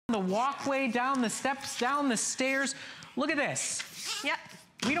walkway, down the steps, down the stairs. Look at this. Yep.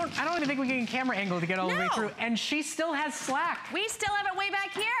 I don't even think we can camera angle to get all the way through. And she still has slack. We still have it way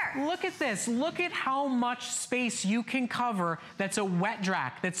back here. Look at this. Look at how much space you can cover. That's a wet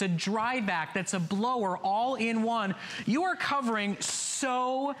drac, that's a dry vac, that's a blower, all in one. You are covering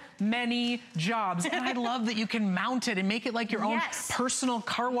so many jobs. And I love that you can mount it and make it like your own personal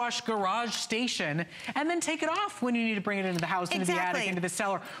car wash garage station, and then take it off when you need to bring it into the house, into the attic, into the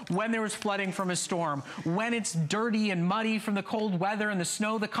cellar, when there was flooding from a storm, when it's dirty and muddy from the cold weather and the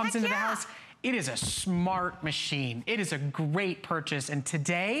snow that comes into the house. It is a smart machine. It is a great purchase. And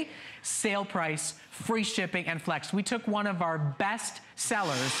today, sale price, free shipping, and flex. We took one of our best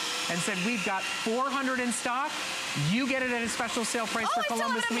sellers and said, we've got 400 in stock. You get it at a special sale price for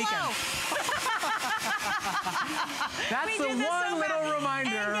Columbus weekend. That's the one little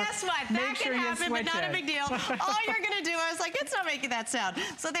reminder. And guess what? That can happen, but not a big deal. All you're gonna do, I was like, it's not making that sound.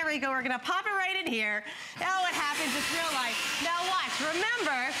 So there we go, we're gonna pop it right in here. Oh, it happens, it's real life. Now watch,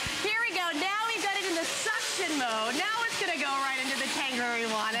 remember, here we go. Now we've got it in the suction mode. Now it's gonna go right into the tank where we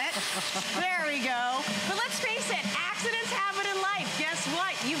want it. There we go. But let's face it, accidents happen in life. Guess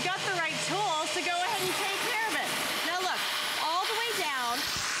what? You've got the right tools to go ahead and take care of it. Now look, all the way down.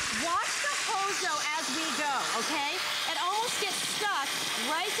 Watch the hose though as we go, okay? It almost gets stuck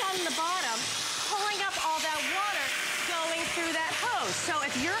right down in the bottom, pulling up all that water going through that hose. So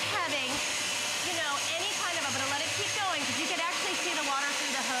if you're having, you know, any kind of, I'm gonna let it keep going because you can actually see the water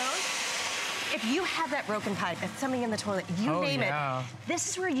through the hose. If you have that broken pipe, if something in the toilet, you name it, this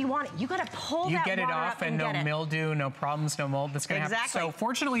is where you want it. You gotta pull that water up and get it. You get it off and no mildew, no problems, no mold that's gonna happen. So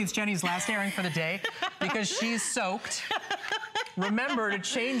fortunately, it's Jenny's last airing for the day because she's soaked. Remember to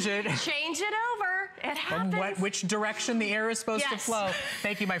change it. Change it over. It happens. From which direction the air is supposed to flow.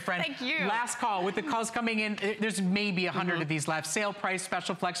 Thank you, my friend. Thank you. Last call. With the calls coming in, there's maybe 100 of these left. Sale price,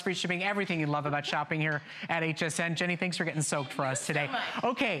 special flex, free shipping, everything you love about shopping here at HSN. Jenny, thanks for getting soaked for us today.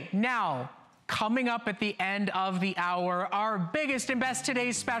 Okay, now, coming up at the end of the hour, our biggest and best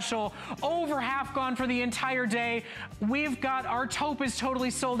today's special, over half gone for the entire day. We've got our taupe is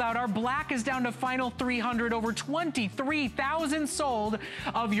totally sold out. Our black is down to final 300, over 23,000 sold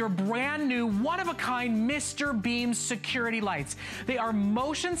of your brand new one-of-a-kind Mr. Beam security lights. They are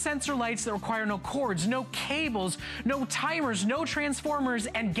motion sensor lights that require no cords, no cables, no timers, no transformers,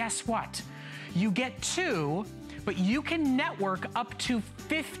 and guess what? You get two, but you can network up to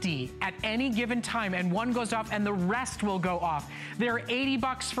 50 at any given time, and one goes off and the rest will go off. They're 80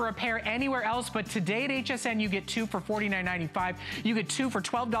 bucks for a pair anywhere else, but today at HSN you get two for $49.95. You get two for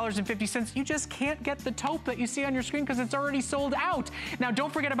 $12.50. You just can't get the taupe that you see on your screen because it's already sold out. Now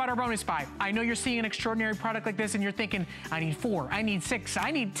don't forget about our bonus buy. I know you're seeing an extraordinary product like this and you're thinking, I need 4, I need 6,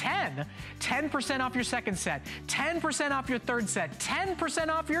 I need 10. 10% off your second set, 10% off your third set, 10%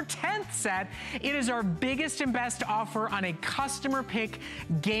 off your 10th set. It is our biggest and best offer on a customer pick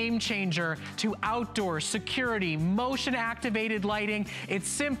game changer to outdoor security, motion activated lighting. It's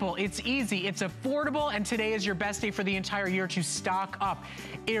simple, it's easy, it's affordable, and today is your best day for the entire year to stock up.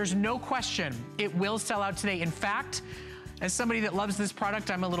 There's no question it will sell out today. In fact, as somebody that loves this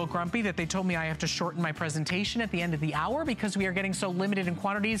product, I'm a little grumpy that they told me I have to shorten my presentation at the end of the hour because we are getting so limited in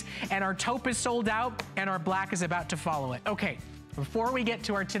quantities, and our taupe is sold out and our black is about to follow it. Okay. Before we get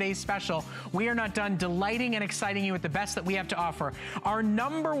to our today's special, we are not done delighting and exciting you with the best that we have to offer. Our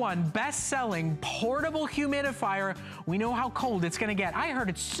 #1 best-selling portable humidifier. We know how cold it's gonna get. I heard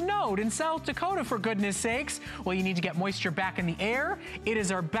it snowed in South Dakota, for goodness sakes. Well, you need to get moisture back in the air. It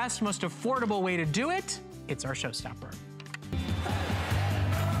is our best, most affordable way to do it. It's our showstopper.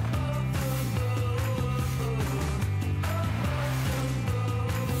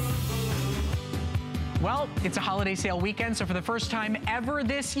 Well, it's a holiday sale weekend, so for the first time ever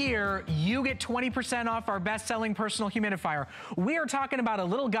this year, you get 20% off our best-selling personal humidifier. We are talking about a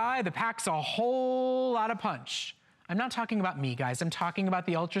little guy that packs a whole lot of punch. I'm not talking about me, guys. I'm talking about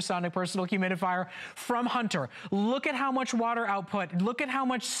the ultrasonic personal humidifier from Hunter. Look at how much water output. Look at how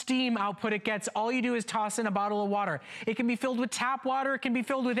much steam output it gets. All you do is toss in a bottle of water. It can be filled with tap water. It can be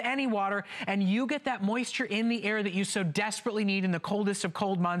filled with any water, and you get that moisture in the air that you so desperately need in the coldest of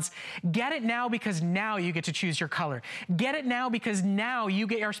cold months. Get it now because now you get to choose your color. Get it now because now you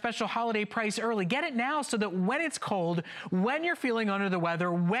get our special holiday price early. Get it now so that when it's cold, when you're feeling under the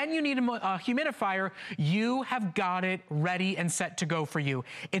weather, when you need a humidifier, you have got it ready and set to go for you.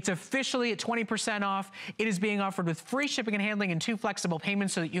 It's officially at 20% off. It is being offered with free shipping and handling and 2 flexible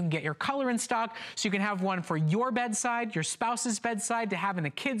payments so that you can get your color in stock, so you can have one for your bedside, your spouse's bedside, to have in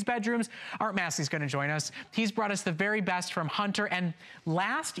the kids' bedrooms. Art Massey's gonna join us. He's brought us the very best from Hunter, and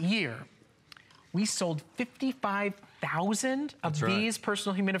last year, we sold 55 1,000 of these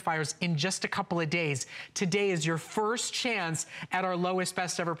personal humidifiers in just a couple of days. Today is your first chance at our lowest,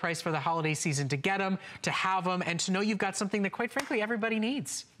 best ever price for the holiday season to get them, to have them, and to know you've got something that, quite frankly, everybody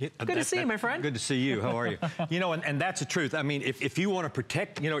needs. Yeah, good to see you, my friend. Good to see you. How are you? You know, and that's the truth. I mean, if you want to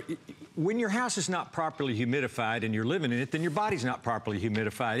protect, you know, when your house is not properly humidified and you're living in it, then your body's not properly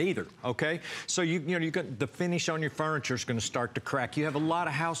humidified either, okay? So, you know, you got the finish on your furniture is going to start to crack. You have a lot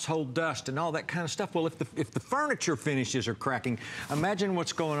of household dust and all that kind of stuff. Well, if the furniture finishes are cracking, imagine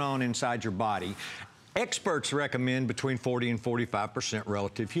what's going on inside your body. Experts recommend between 40 and 45%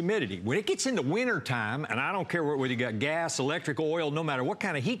 relative humidity. When it gets into winter time, and I don't care whether you got gas, electric, oil, no matter what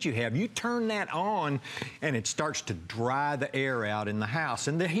kind of heat you have, you turn that on and it starts to dry the air out in the house.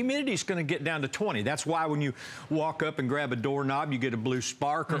 And the humidity is going to get down to 20. That's why when you walk up and grab a doorknob, you get a blue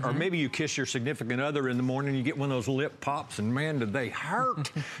spark, or maybe you kiss your significant other in the morning, you get one of those lip pops, and man, do they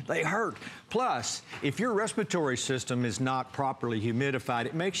hurt. They hurt. Plus, if your respiratory system is not properly humidified,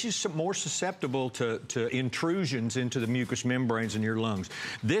 it makes you more susceptible to intrusions into the mucous membranes in your lungs.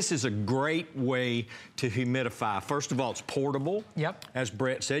 This is a great way to humidify. First of all, it's portable. Yep. As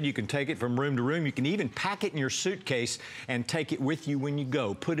Brett said, you can take it from room to room. You can even pack it in your suitcase and take it with you when you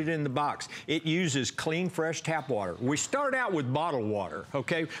go. Put it in the box. It uses clean, fresh tap water. We start out with bottled water,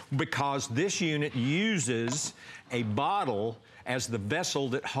 okay? Because this unit uses a bottle as the vessel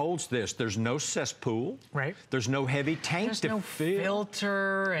that holds this. There's no cesspool. Right. There's no heavy tank There's to no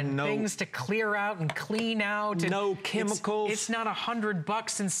filter and things to clear out and clean out. No chemicals. It's not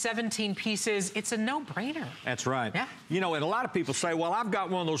 $100 and 17 pieces. It's a no-brainer. That's right. Yeah. You know, and a lot of people say, well, I've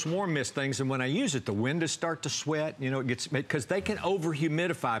got one of those warm mist things, and when I use it, the windows start to sweat. You know, it gets, because they can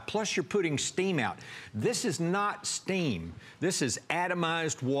over-humidify. Plus, you're putting steam out. This is not steam. This is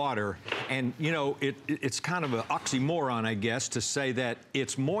atomized water. And, you know, it's kind of an oxymoron, I guess, to say that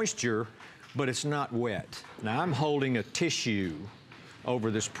it's moisture, but it's not wet. Now, I'm holding a tissue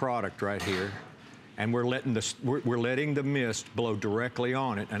over this product right here, and we're letting the mist blow directly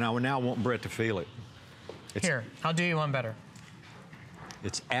on it, and I now want Brett to feel it. Here, I'll do you one better.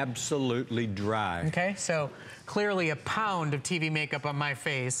 It's absolutely dry. Okay, so clearly a pound of TV makeup on my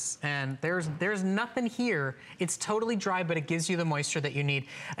face, and there's nothing here. It's totally dry, but it gives you the moisture that you need.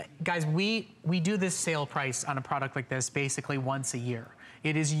 Guys, we do this sale price on a product like this basically once a year.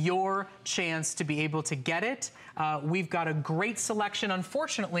 It is your chance to be able to get it. We've got a great selection.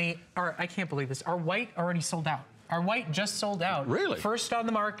 Unfortunately, I can't believe this, our white already sold out. Our white just sold out. Really? First on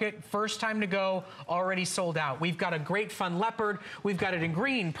the market, first time to go, already sold out. We've got a great fun leopard. We've got it in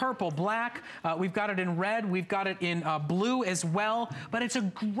green, purple, black. We've got it in red. We've got it in blue as well. But it's a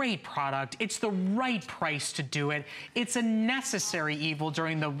great product. It's the right price to do it. It's a necessary evil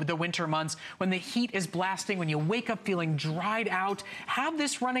during the winter months when the heat is blasting, when you wake up feeling dried out. Have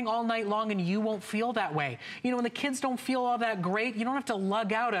this running all night long and you won't feel that way. You know, when the kids don't feel all that great, you don't have to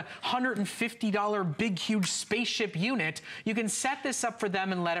lug out a $150 big, huge spaceship unit. You can set this up for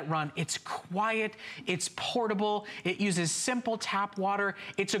them and let it run. It's quiet, it's portable, it uses simple tap water.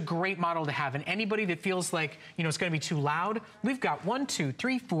 It's a great model to have. And anybody that feels like, you know, it's going to be too loud, we've got 1, 2,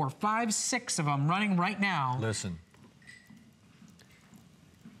 3, 4, 5, 6 of them running right now. Listen.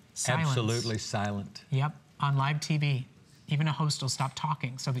 Silence. Absolutely silent. Yep, on live TV. Even a host will stop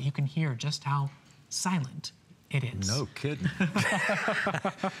talking so that you can hear just how silent it is. No kidding.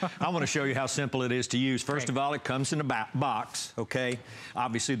 I want to show you how simple it is to use. First of all, it comes in a box, okay?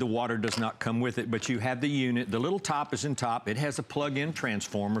 Obviously, the water does not come with it, but you have the unit. The little top is in top. It has a plug-in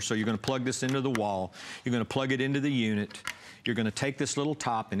transformer, so you're going to plug this into the wall. You're going to plug it into the unit. You're going to take this little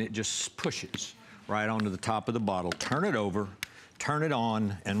top, and it just pushes right onto the top of the bottle. Turn it over, turn it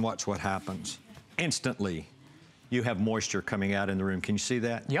on, and watch what happens. Instantly, you have moisture coming out in the room. Can you see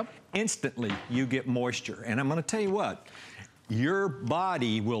that? Yep. Instantly, you get moisture. And I'm going to tell you what, your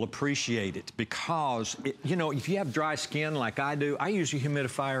body will appreciate it because, you know, if you have dry skin like I do, I use a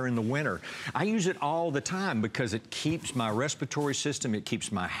humidifier in the winter. I use it all the time because it keeps my respiratory system, it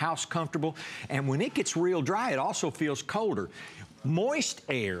keeps my house comfortable. And when it gets real dry, it also feels colder. Moist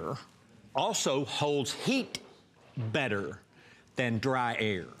air also holds heat better than dry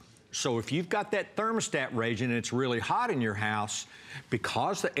air. So if you've got that thermostat raging and it's really hot in your house,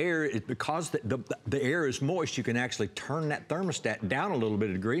 because the air is moist, you can actually turn that thermostat down a little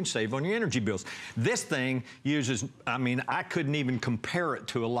bit of degree and save on your energy bills. This thing uses, I mean, I couldn't even compare it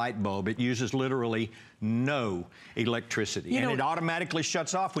to a light bulb. It uses literally no electricity. And it automatically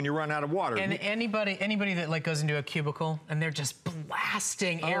shuts off when you run out of water. And anybody that like goes into a cubicle and they're just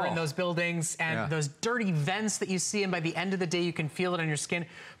blasting air in those buildings and those dirty vents that you see, and by the end of the day you can feel it on your skin.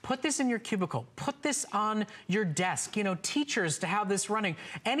 Put this in your cubicle. Put this on your desk. You know, teachers to have this running.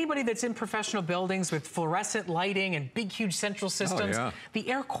 Anybody that's in professional buildings with fluorescent lighting and big, huge central systems, the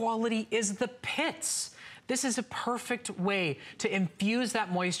air quality is the pits. This is a perfect way to infuse that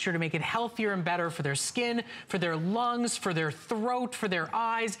moisture to make it healthier and better for their skin, for their lungs, for their throat, for their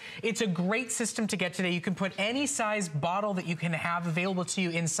eyes. It's a great system to get today. You can put any size bottle that you can have available to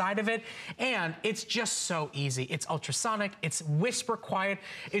you inside of it, and it's just so easy. It's ultrasonic, it's whisper quiet,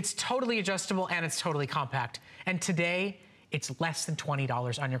 it's totally adjustable, and it's totally compact. And today, it's less than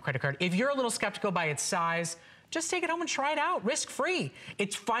 $20 on your credit card. If you're a little skeptical by its size, just take it home and try it out, risk-free.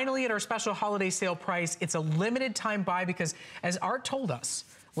 It's finally at our special holiday sale price. It's a limited time buy because, as Art told us,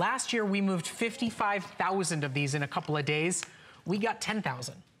 last year we moved 55,000 of these in a couple of days. We got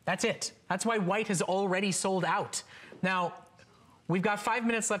 10,000. That's it. That's why white has already sold out. Now, we've got 5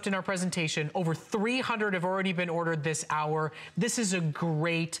 minutes left in our presentation. Over 300 have already been ordered this hour. This is a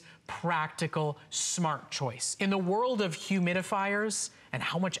great, practical, smart choice. In the world of humidifiers and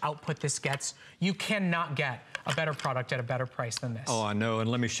how much output this gets, you cannot get a better product at a better price than this. Oh, I know,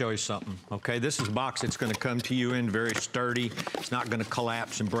 and let me show you something, okay? This is a box that's gonna come to you in very sturdy. It's not gonna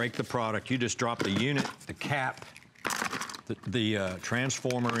collapse and break the product. You just drop the unit, the cap, the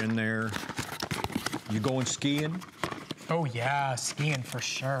transformer in there. You going skiing? Oh yeah, skiing for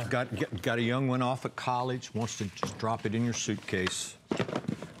sure. Got a young one off at college, wants to just drop it in your suitcase,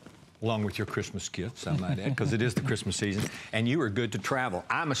 along with your Christmas gifts, I might add, because it is the Christmas season, and you are good to travel.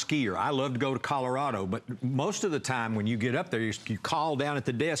 I'm a skier. I love to go to Colorado, but most of the time when you get up there, you call down at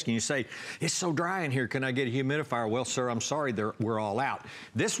the desk and you say, it's so dry in here, can I get a humidifier? Well, sir, I'm sorry, we're all out.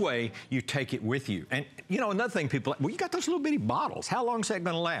 This way, you take it with you. And, you know, another thing, people, well, you got those little bitty bottles. How long is that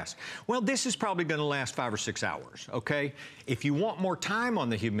going to last? Well, this is probably going to last 5 or 6 hours, okay? If you want more time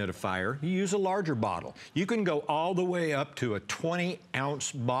on the humidifier, you use a larger bottle. You can go all the way up to a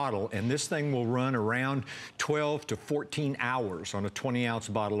 20-ounce bottle, and this thing will run around 12 to 14 hours on a 20-ounce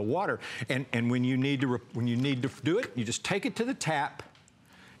bottle of water. And when you need to do it, you just take it to the tap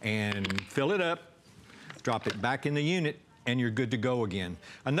and fill it up, drop it back in the unit, and you're good to go again.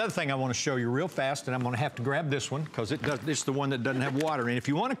 Another thing I want to show you real fast, and I'm going to have to grab this one because it's the one that doesn't have water. And if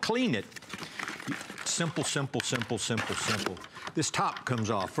you want to clean it, simple, simple, simple, simple, simple. This top comes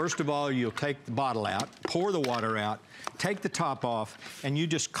off. First of all, you'll take the bottle out, pour the water out, take the top off, and you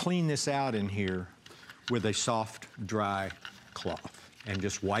just clean this out in here with a soft, dry cloth. And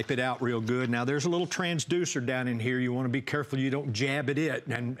just wipe it out real good. Now, there's a little transducer down in here. You want to be careful you don't jab at it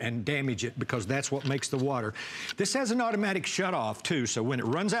and damage it, because that's what makes the water. This has an automatic shut-off, too, so when it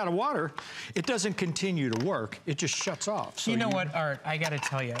runs out of water, it doesn't continue to work. It just shuts off. So you know what, Art? I got to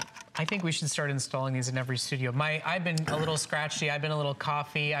tell you, I think we should start installing these in every studio. I've been a little scratchy. I've been a little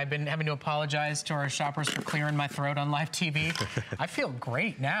coughy. I've been having to apologize to our shoppers for clearing my throat on live TV. I feel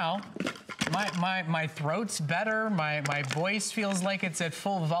great now. My throat's better. My voice feels like it's at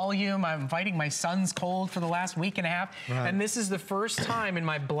full volume. I'm fighting my son's cold for the last week and a half. Right. And this is the first time in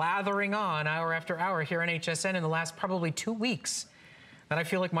my blathering on hour after hour here on HSN in the last probably 2 weeks that I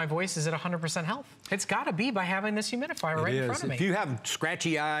feel like my voice is at 100% health. It's got to be by having this humidifier right in front of me. If you have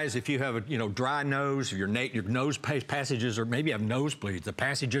scratchy eyes, if you have a dry nose, if your nose passages, or maybe you have nosebleeds, the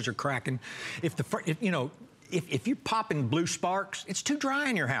passages are cracking. If you're popping blue sparks, it's too dry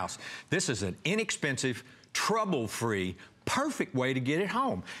in your house. This is an inexpensive, trouble-free, perfect way to get it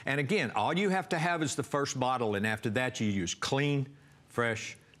home. And again, all you have to have is the first bottle, and after that you use clean,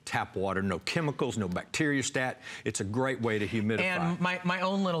 fresh tap water, no chemicals, no bacteriostat. It's a great way to humidify. And my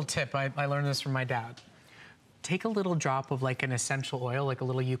own little tip, I learned this from my dad. Take a little drop of like an essential oil, like a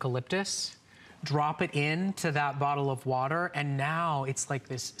little eucalyptus, drop it into that bottle of water, and now it's like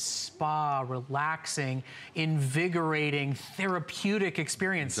this spa, relaxing, invigorating, therapeutic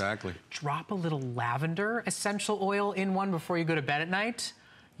experience. Exactly. Drop a little lavender essential oil in one before you go to bed at night.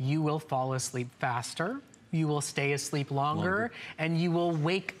 You will fall asleep faster, you will stay asleep longer, and you will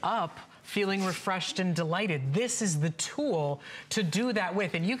wake up feeling refreshed and delighted. This is the tool to do that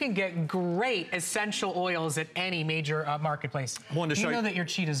with, and you can get great essential oils at any major marketplace. I wanted to show you know that your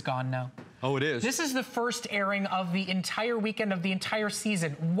cheetah's gone now. Oh, it is. This is the first airing of the entire weekend of the entire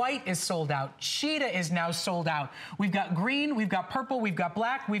season. White is sold out. Cheetah is now sold out. We've got green, we've got purple, we've got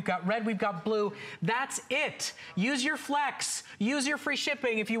black, we've got red, we've got blue. That's it. Use your flex. Use your free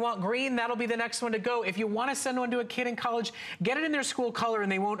shipping. If you want green, that'll be the next one to go. If you want to send one to a kid in college, get it in their school color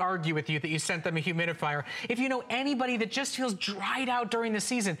and they won't argue with you that you sent them a humidifier. If you know anybody that just feels dried out during the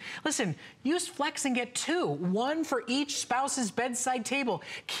season, listen, use flex and get 2. 1 for each spouse's bedside table.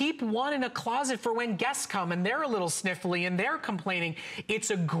 Keep 1 in a closet for when guests come and they're a little sniffly and they're complaining. It's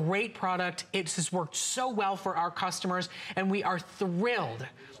a great product. It's just worked so well for our customers, and we are thrilled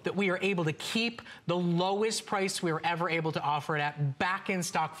that we are able to keep the lowest price we were ever able to offer it at back in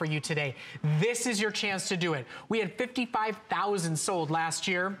stock for you today. This is your chance to do it. We had 55,000 sold last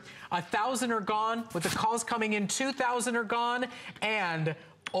year. 1,000 are gone. With the calls coming in, 2,000 are gone, and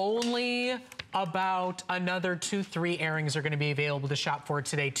only about another 2-3 airings are going to be available to shop for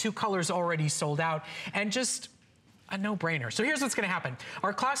today. 2 colors already sold out, and just a no-brainer. So here's what's going to happen.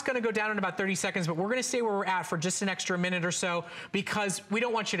 Our clock's going to go down in about 30 seconds, but we're going to stay where we're at for just an extra minute or so because we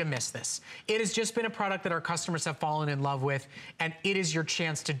don't want you to miss this. It has just been a product that our customers have fallen in love with, and it is your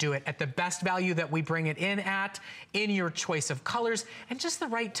chance to do it at the best value that we bring it in your choice of colors, and just the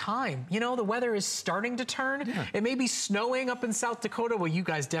right time. You know, the weather is starting to turn. Yeah. It may be snowing up in South Dakota. Well, you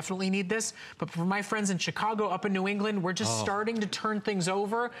guys definitely need this. But for my friends in Chicago, up in New England, we're just starting to turn things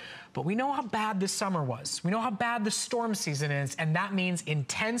over. But we know how bad this summer was. We know how bad the storm season is, and that means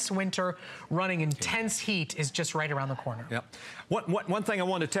intense winter, running intense heat is just right around the corner. Yep. One thing I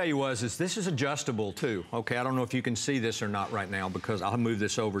wanted to tell you is this is adjustable too. Okay, I don't know if you can see this or not right now because I'll move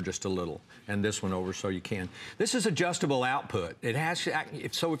this over just a little and this one over so you can. This is adjustable output. It has,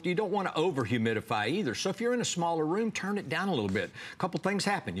 so if you don't want to over humidify either. So if you're in a smaller room, turn it down a little bit. A couple things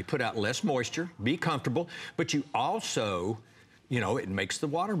happen. You put out less moisture, be comfortable, but you also, you know, it makes the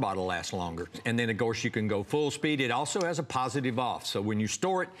water bottle last longer. And then, of course, you can go full speed. It also has a positive off. So when you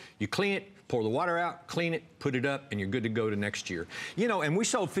store it, you clean it, pour the water out, clean it, put it up, and you're good to go to next year. You know, and we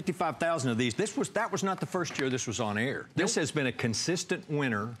sold 55,000 of these. That was not the first year this was on air. This has been a consistent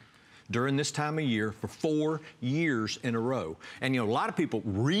winner during this time of year for 4 years in a row. And, you know, a lot of people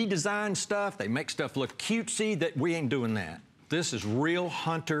redesign stuff. They make stuff look cutesy. That we ain't doing that. This is real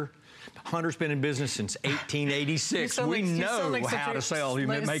Hunter. Hunter's been in business since 1886. We know how to sell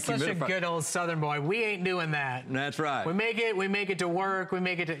make such a good old Southern boy. We ain't doing that. That's right. We make it to work. We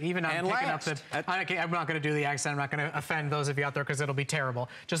make it to even. I'm picking up the. I'm not going to do the accent. I'm not going to offend those of you out there because it'll be terrible.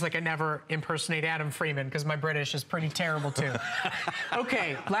 Just like I never impersonate Adam Freeman because my British is pretty terrible too.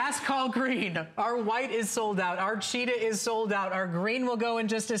 Okay, last call green. Our white is sold out. Our cheetah is sold out. Our green will go in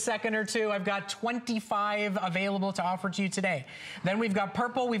just a second or two. I've got 25 available to offer to you today. Then we've got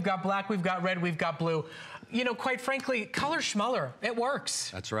purple. We've got black. We've got red, we've got blue. You know, quite frankly, color schmuller, it works.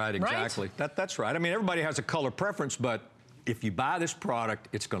 That's right, exactly. Right? That's right. I mean, everybody has a color preference, but if you buy this product,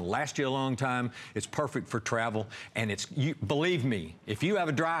 it's going to last you a long time. It's perfect for travel, and believe me, if you have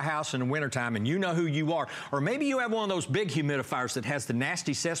a dry house in the wintertime and you know who you are, or maybe you have one of those big humidifiers that has the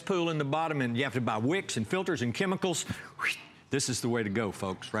nasty cesspool in the bottom and you have to buy wicks and filters and chemicals, this is the way to go,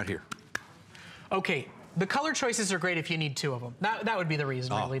 folks, right here. Okay. The color choices are great if you need 2 of them. That would be the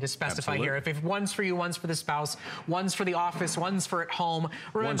reason, really, to specify here. If one's for you, one's for the spouse, one's for the office, one's for at home.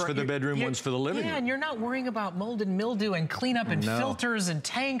 Remember, one's for the bedroom, one's for the living room. Yeah, and you're not worrying about mold and mildew and cleanup and filters and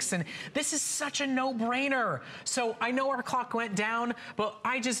tanks, and this is such a no-brainer. So I know our clock went down, but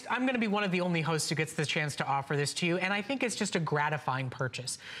I'm going to be one of the only hosts who gets the chance to offer this to you, and I think it's just a gratifying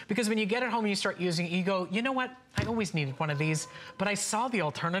purchase. Because when you get it home and you start using it, you go, you know what? I always needed one of these, but I saw the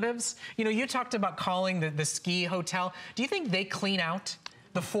alternatives. You know, you talked about calling the ski hotel. Do you think they clean out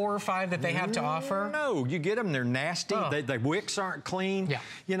the 4 or 5 that they have to offer? No, you get them, they're nasty. The wicks aren't clean. Yeah.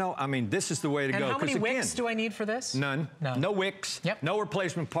 You know, I mean, this is the way to go. And how many wicks do I need for this? None. No wicks, no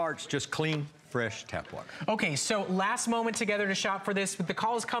replacement parts, just clean, fresh tap water. Okay, so last moment together to shop for this. With the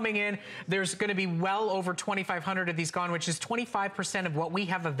calls coming in, there's going to be well over 2,500 of these gone, which is 25% of what we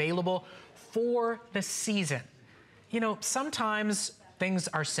have available for the season. You know, sometimes things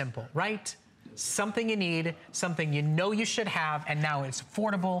are simple, right? Something you need, something you know you should have, and now it's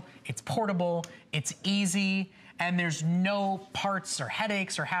affordable, it's portable, it's easy, and there's no parts or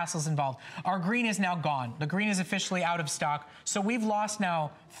headaches or hassles involved. Our green is now gone. The green is officially out of stock. So we've lost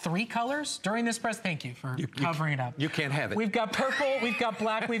now 3 colors during this press. Thank you for covering it up. You can't have it. We've got purple, we've got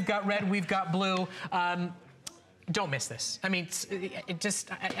black, we've got red, we've got blue. Don't miss this. I mean,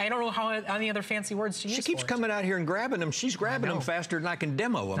 I don't know how any other fancy words to use. She keeps coming out here and grabbing them. She's grabbing them faster than I can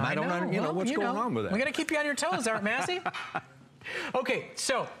demo them. I don't know, what's going on with that. We got to keep you on your toes, Art Massey. Okay,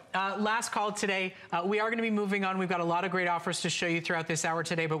 so Last call today. We are going to be moving on. We've got a lot of great offers to show you throughout this hour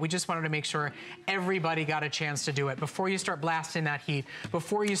today, but we just wanted to make sure everybody got a chance to do it. Before you start blasting that heat,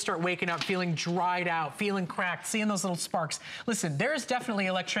 before you start waking up feeling dried out, feeling cracked, seeing those little sparks. Listen, there is definitely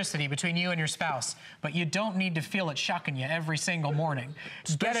electricity between you and your spouse, but you don't need to feel it shocking you every single morning.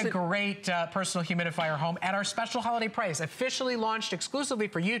 Get a great personal humidifier home at our special holiday price, officially launched exclusively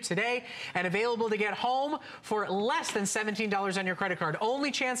for you today and available to get home for less than $17 on your credit card.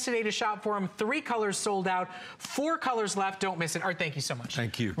 Only chance today to shop for them. 3 colors sold out, 4 colors left. Don't miss it. Art, thank you so much.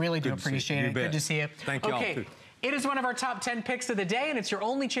 Thank you. Really do appreciate it. Good to see you. Thank you all. Okay. It is one of our top 10 picks of the day, and it's your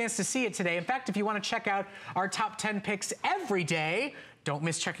only chance to see it today. In fact, if you want to check out our top 10 picks every day, don't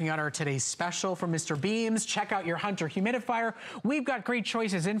miss checking out our today's special from Mr. Beams. Check out your Hunter humidifier. We've got great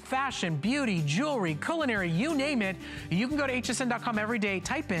choices in fashion, beauty, jewelry, culinary, you name it. You can go to hsn.com every day,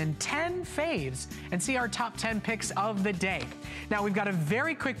 type in 10 faves, and see our top 10 picks of the day. Now, we've got a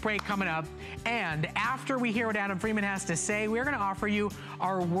very quick break coming up, and after we hear what Adam Freeman has to say, we're going to offer you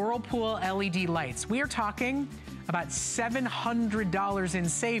our Whirlpool LED lights. We are talking about $700 in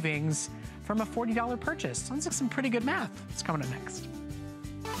savings from a $40 purchase. Sounds like some pretty good math. It's coming up next.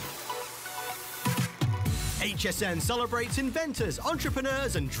 HSN celebrates inventors,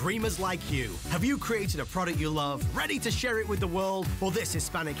 entrepreneurs, and dreamers like you. Have you created a product you love, ready to share it with the world? For this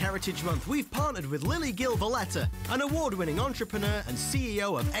Hispanic Heritage Month, we've partnered with Lily Gil Valletta, an award-winning entrepreneur and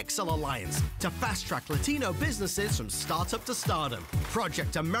CEO of Excel Alliance, to fast-track Latino businesses from startup to stardom.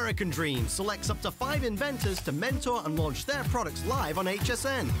 Project American Dream selects up to 5 inventors to mentor and launch their products live on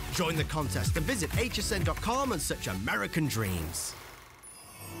HSN. Join the contest and visit hsn.com and search American Dreams.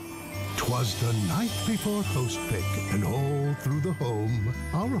 'Twas the night before host pick, and all through the home,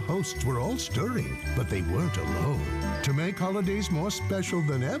 our hosts were all stirring, but they weren't alone. To make holidays more special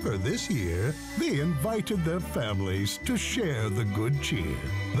than ever this year, they invited their families to share the good cheer.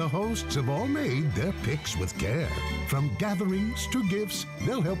 The hosts have all made their picks with care. From gatherings to gifts,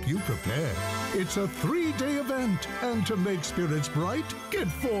 they'll help you prepare. It's a 3-day event, and to make spirits bright, get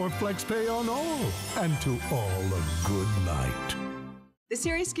 4 flex pay on all, and to all a good night. The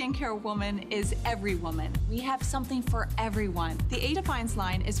Serious Skincare Woman is every woman. We have something for everyone. The A Defiance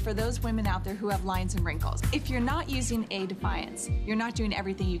line is for those women out there who have lines and wrinkles. If you're not using A Defiance, you're not doing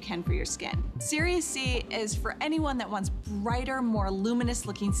everything you can for your skin. Serious C is for anyone that wants brighter, more luminous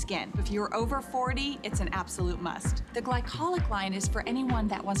looking skin. If you're over 40, it's an absolute must. The Glycolic line is for anyone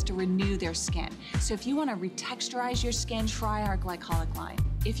that wants to renew their skin. So if you want to retexturize your skin, try our Glycolic line.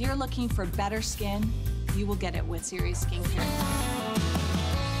 If you're looking for better skin, you will get it with Serious Skincare.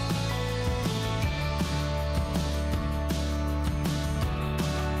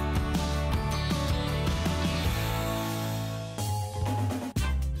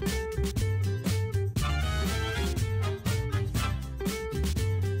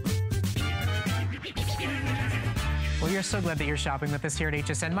 We're so glad that you're shopping with us here at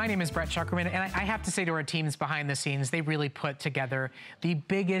HSN. My name is Brett Chuckerman, and I have to say to our teams behind the scenes, they really put together the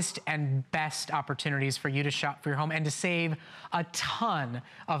biggest and best opportunities for you to shop for your home and to save a ton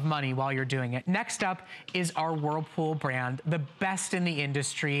of money while you're doing it. Next up is our Whirlpool brand, the best in the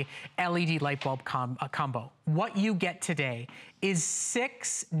industry LED light bulb combo. What you get today is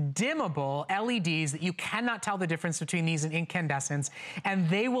 6 dimmable LEDs that you cannot tell the difference between these and incandescents, and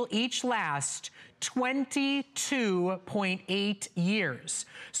they will each last 22.8 years.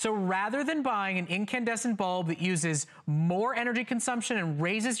 So rather than buying an incandescent bulb that uses more energy consumption and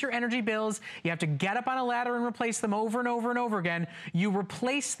raises your energy bills, you have to get up on a ladder and replace them over and over and over again, you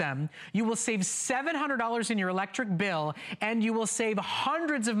replace them, you will save $700 in your electric bill, and you will save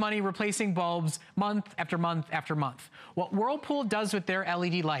hundreds of money replacing bulbs month after month after month. What Whirlpool does with their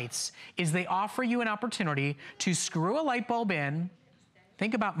LED lights is they offer you an opportunity to screw a light bulb in.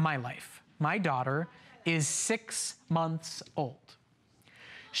 Think about my life. My daughter is 6 months old.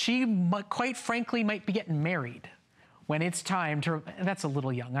 She, quite frankly, might be getting married when it's time to, that's a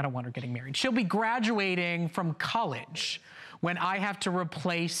little young, I don't want her getting married. She'll be graduating from college when I have to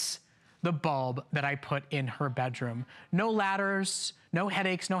replace the bulb that I put in her bedroom. No ladders, no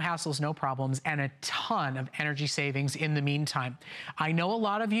headaches, no hassles, no problems, and a ton of energy savings in the meantime. I know a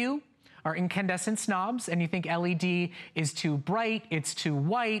lot of you are incandescent snobs and you think LED is too bright, it's too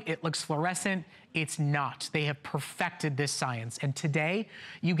white, it looks fluorescent. It's not. They have perfected this science. And today,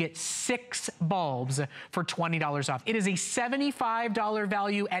 you get 6 bulbs for $20 off. It is a $75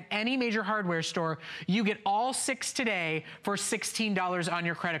 value at any major hardware store. You get all 6 today for $16 on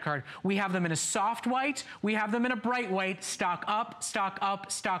your credit card. We have them in a soft white. We have them in a bright white. Stock up, stock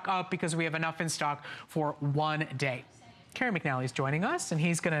up, stock up, because we have enough in stock for 1 day. Kerry McNally's joining us, and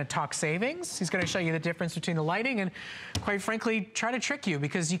he's going to talk savings. He's going to show you the difference between the lighting and, quite frankly, try to trick you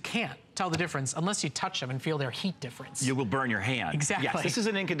because you can't tell the difference unless you touch them and feel their heat difference. You will burn your hand. Exactly. Yes, this is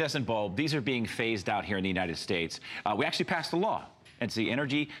an incandescent bulb. These are being phased out here in the United States. We actually passed a law. It's the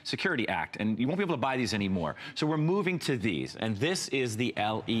Energy Security Act, and you won't be able to buy these anymore. So we're moving to these, and this is the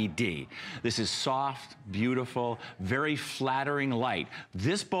LED. This is soft, beautiful, very flattering light.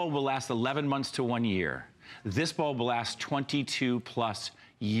 This bulb will last 11 months to 1 year. This bulb will last 22 plus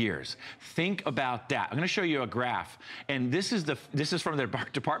years. Think about that. I'm going to show you a graph, and this is from the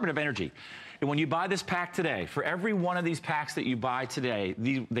Department of Energy. And when you buy this pack today, for every one of these packs that you buy today,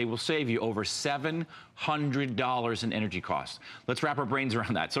 they will save you over $700 in energy costs. Let's wrap our brains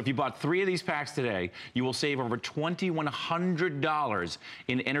around that. So if you bought 3 of these packs today, you will save over $2,100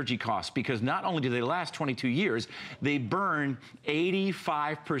 in energy costs, because not only do they last 22 years, they burn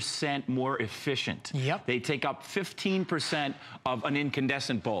 85% more efficient. Yep. They take up 15% of an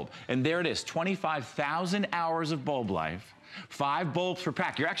incandescent bulb. And there it is, 25,000 hours of bulb life. 5 bulbs per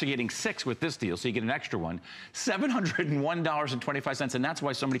pack. You're actually getting 6 with this deal, so you get an extra one. $701.25, and that's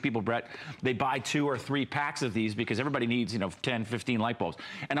why so many people, Brett, they buy 2 or 3 packs of these, because everybody needs, 10, 15 light bulbs.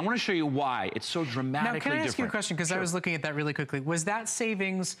 And I want to show you why it's so dramatically different. Now, can I ask you a question, because I was looking at that really quickly. Was that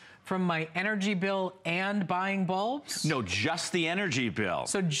savings from my energy bill and buying bulbs? No, just the energy bill.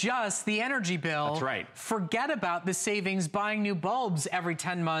 So just the energy bill. That's right. Forget about the savings buying new bulbs every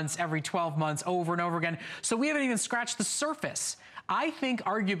 10 months, every 12 months, over and over again. So we haven't even scratched the surface. I think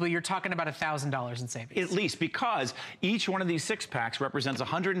arguably you're talking about $1,000 in savings. At least, because each one of these 6 packs represents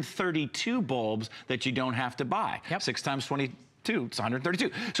 132 bulbs that you don't have to buy. Yep. 6 times 22, it's 132.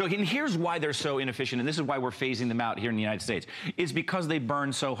 So and here's why they're so inefficient, and this is why we're phasing them out here in the United States, is because they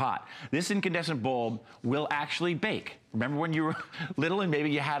burn so hot. This incandescent bulb will actually bake. Remember when you were little and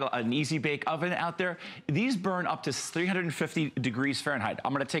maybe you had an easy bake oven out there? These burn up to 350 degrees Fahrenheit.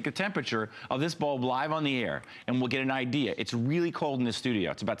 I'm going to take a temperature of this bulb live on the air, and we'll get an idea. It's really cold in the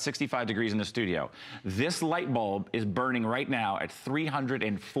studio. It's about 65 degrees in the studio. This light bulb is burning right now at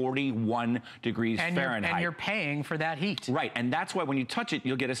 341 degrees Fahrenheit. And you're paying for that heat. Right, and that's why when you touch it,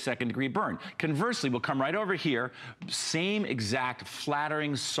 you'll get a 2nd-degree burn. Conversely, we'll come right over here, same exact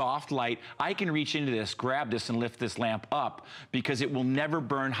flattering, soft light. I can reach into this, grab this, and lift this lamp up, because it will never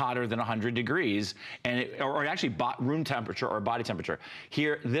burn hotter than 100 degrees, and or actually room temperature or body temperature.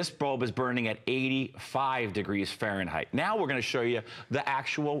 Here, this bulb is burning at 85 degrees Fahrenheit. Now we're going to show you the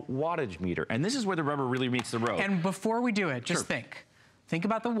actual wattage meter, and this is where the rubber really meets the road. And before we do it, just think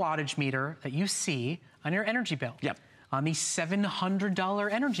about the wattage meter that you see on your energy bill. Yep. On the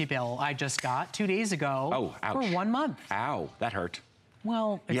 $700 energy bill I just got 2 days ago for 1 month. Ow, that hurt.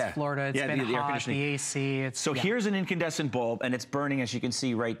 Well, it's Florida, it's been hot, the AC, So here's an incandescent bulb, and it's burning, as you can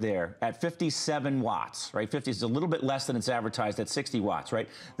see right there, at 57 watts, right? 50 is a little bit less than it's advertised at 60 watts, right?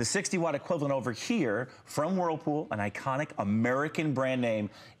 The 60-watt equivalent over here from Whirlpool, an iconic American brand name,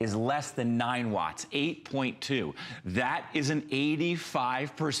 is less than 9 watts, 8.2. That is an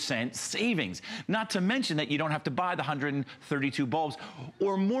 85% savings. Not to mention that you don't have to buy the 132 bulbs,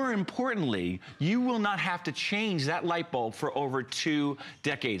 or more importantly, you will not have to change that light bulb for over 2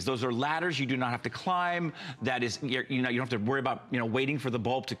 decades. Those are ladders you do not have to climb. That is, you don't have to worry about, waiting for the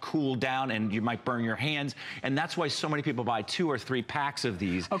bulb to cool down, and you might burn your hands. And that's why so many people buy 2 or 3 packs of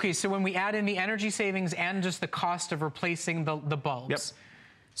these. Okay, so when we add in the energy savings and just the cost of replacing the bulbs,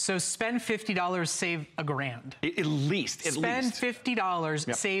 so spend $50, save $1,000. At least. Spend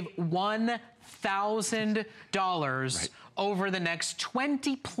 $50, save $1,000 over the next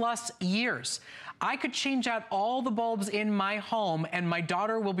 20 plus years. I could change out all the bulbs in my home, and my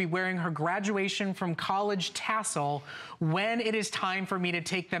daughter will be wearing her graduation from college tassel when it is time for me to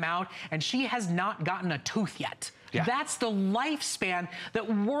take them out, and she has not gotten a tooth yet. Yeah. That's the lifespan that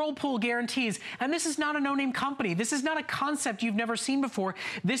Whirlpool guarantees. And this is not a no-name company. This is not a concept you've never seen before.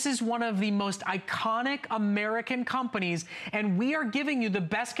 This is one of the most iconic American companies, and we are giving you the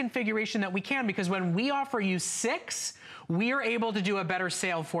best configuration that we can, because when we offer you 6, we are able to do a better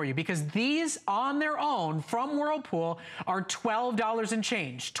sale for you, because these on their own from Whirlpool are $12 and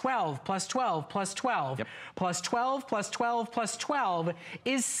change. 12 plus 12 plus 12 plus 12 plus 12 plus 12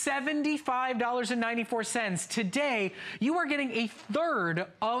 is $75.94. Today, you are getting a third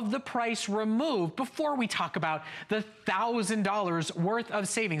of the price removed before we talk about the $1,000 worth of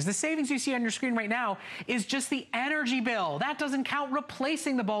savings. The savings you see on your screen right now is just the energy bill. That doesn't count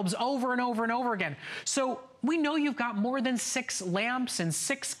replacing the bulbs over and over and over again. So we know you've got more than 6 lamps and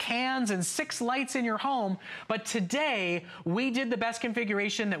 6 cans and 6 lights in your home, but today we did the best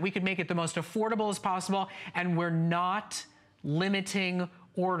configuration that we could make it the most affordable as possible, and we're not limiting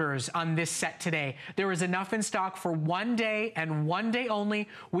orders on this set today. There is enough in stock for 1 day and 1 day only.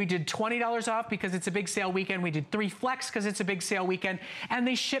 We did $20 off because it's a big sale weekend. We did 3 flex because it's a big sale weekend, and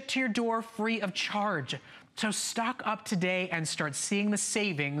they ship to your door free of charge. So stock up today and start seeing the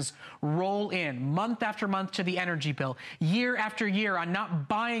savings roll in month after month to the energy bill, year after year on not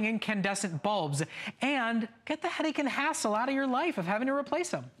buying incandescent bulbs, and get the headache and hassle out of your life of having to replace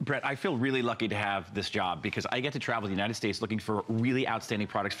them. Brett, I feel really lucky to have this job because I get to travel the United States looking for really outstanding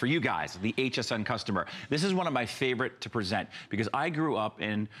products for you guys, the HSN customer. This is one of my favorite to present because I grew up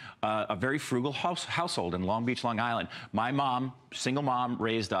in a very frugal household in Long Beach, Long Island. My mom, single mom,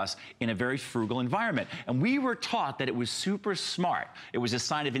 raised us in a very frugal environment. And we were taught that it was super smart. It was a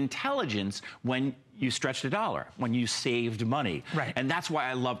sign of intelligence when you stretched a dollar, when you saved money. Right. And that's why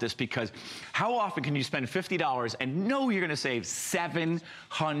I love this, because how often can you spend $50 and know you're gonna save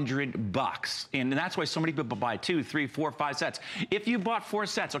 $700? And that's why so many people buy 2, 3, 4, 5 sets. If you bought 4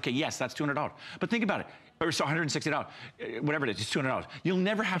 sets, okay, yes, that's $200. But think about it. Or so $160, whatever it is, it's $200. You'll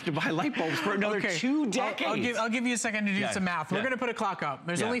never have to buy light bulbs for another 2 decades. I'll give you a second to do some math. We're gonna put a clock up.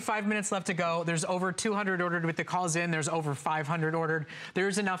 There's only 5 minutes left to go. There's over 200 ordered with the calls in. There's over 500 ordered.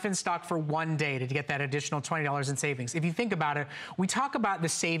 There's enough in stock for 1 day to get that additional $20 in savings. If you think about it, we talk about the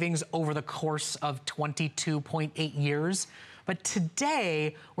savings over the course of 22.8 years, but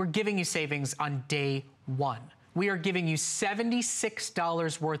today we're giving you savings on day 1. We are giving you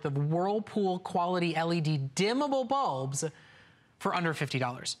 $76 worth of Whirlpool quality LED dimmable bulbs for under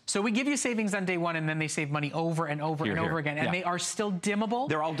 $50. So we give you savings on day 1, and then they save money over and over and over again. And they are still dimmable.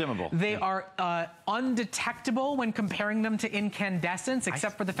 They're all dimmable. They are undetectable when comparing them to incandescents,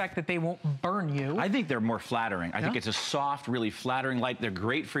 except for the fact that they won't burn you. I think they're more flattering. I think it's a soft, really flattering light. They're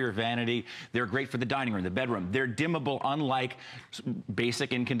great for your vanity. They're great for the dining room, the bedroom. They're dimmable, unlike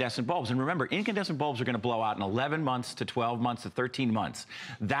basic incandescent bulbs. And remember, incandescent bulbs are going to blow out in 11 months to 12 months to 13 months.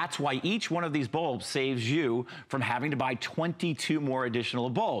 That's why each one of these bulbs saves you from having to buy 22 more additional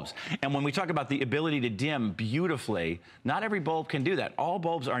bulbs. And when we talk about the ability to dim beautifully, not every bulb can do that. All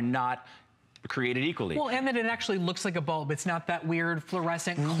bulbs are not created equally. Well, and that it actually looks like a bulb. It's not that weird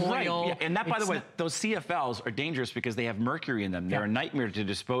fluorescent coil. Right. Yeah. And that, by the way, those CFLs are dangerous because they have mercury in them. They're a nightmare to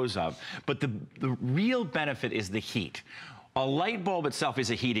dispose of. But the real benefit is the heat. A light bulb itself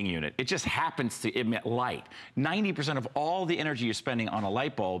is a heating unit. It just happens to emit light. 90% of all the energy you're spending on a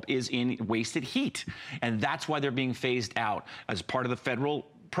light bulb is in wasted heat. And that's why they're being phased out as part of the federal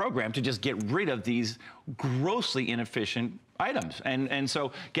program to just get rid of these grossly inefficient items. And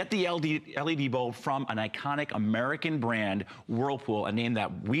so get the LED bulb from an iconic American brand, Whirlpool, a name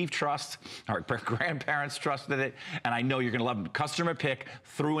that we trust, our grandparents trusted it, and I know you're gonna love them. Customer pick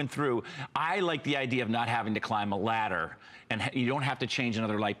through and through. I like the idea of not having to climb a ladder, and you don't have to change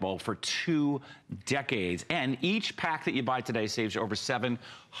another light bulb for 2 decades. And each pack that you buy today saves you over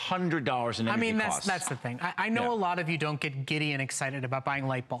 $700 in energy costs. That's the thing. I know a lot of you don't get giddy and excited about buying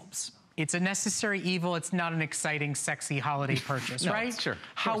light bulbs. It's a necessary evil. It's not an exciting, sexy holiday purchase, right? Sure.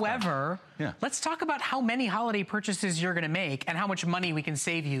 However, let's talk about how many holiday purchases you're going to make and how much money we can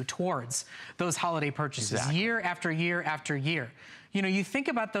save you towards those holiday purchases year after year after year. You know, you think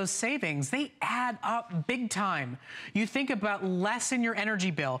about those savings, they add up big time. You think about less in your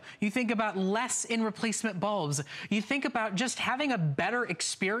energy bill. You think about less in replacement bulbs. You think about just having a better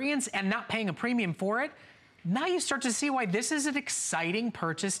experience and not paying a premium for it. Now you start to see why this is an exciting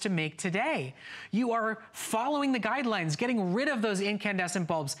purchase to make today. You are following the guidelines, getting rid of those incandescent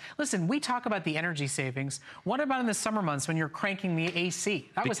bulbs. Listen, we talk about the energy savings. What about in the summer months when you're cranking the AC?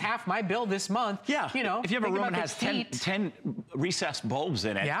 That was half my bill this month. Yeah, you know, if you have a room that has 10 recessed bulbs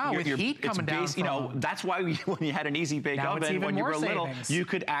in it. Yeah, with heat coming down from, you know, that's why when you had an easy bake oven when you were little, you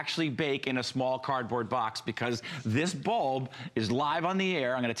could actually bake in a small cardboard box because this bulb is live on the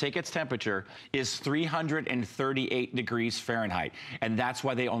air. I'm going to take its temperature, is 338 degrees Fahrenheit. And that's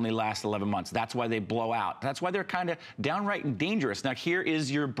why they only last 11 months. That's why they blow out. That's why they're kind of downright dangerous. Now, here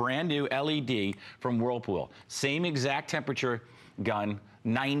is your brand new LED from Whirlpool. Same exact temperature gun,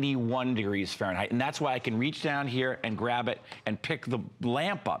 91 degrees Fahrenheit. And that's why I can reach down here and grab it and pick the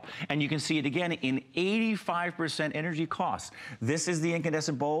lamp up. And you can see it again in 85% energy costs. This is the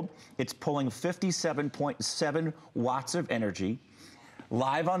incandescent bulb. It's pulling 57.7 watts of energy.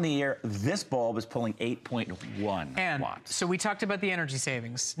 Live on the air, this bulb is pulling 8.1 watts. So we talked about the energy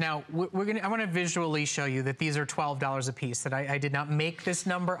savings. Now, I want to visually show you that these are $12 a piece, that I did not make this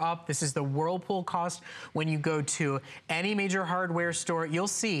number up. This is the Whirlpool cost. When you go to any major hardware store, you'll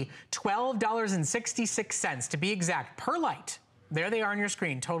see $12.66, to be exact, per light. There they are on your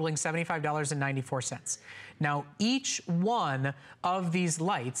screen, totaling $75.94. Now, each one of these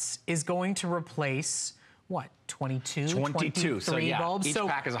lights is going to replace what, 22, 22. So yeah, bulbs. each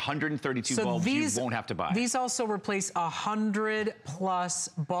pack is 132 bulbs you won't have to buy. These also replace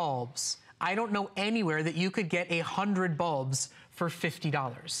 100+ bulbs. I don't know anywhere that you could get 100 bulbs for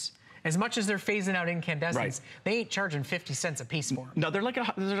 $50. As much as they're phasing out incandescents, they ain't charging 50 cents a piece for them. No, they're like a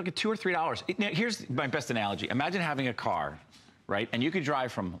 $2 or $3. Now, here's my best analogy. Imagine having a car, right? And you could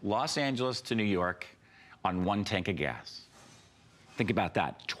drive from Los Angeles to New York on 1 tank of gas. Think about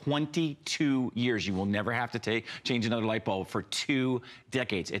that. 22 years. You will never have to change another light bulb for 2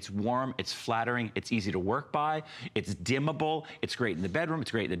 decades. It's warm, it's flattering, it's easy to work by, it's dimmable, it's great in the bedroom, it's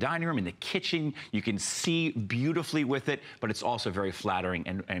great in the dining room, in the kitchen. You can see beautifully with it, but it's also very flattering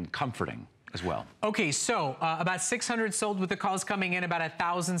and comforting as well. Okay, so about 600 sold with the calls coming in, about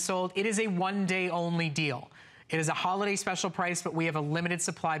 1,000 sold. It is a one-day only deal. It is a holiday special price, but we have a limited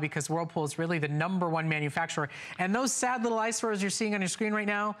supply because Whirlpool is really the #1 manufacturer. And those sad little ice rollers you're seeing on your screen right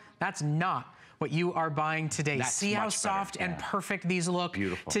now, that's not what you are buying today. That's See how soft and perfect these look?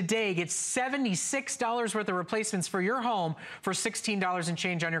 Beautiful. Today, get $76 worth of replacements for your home for $16 and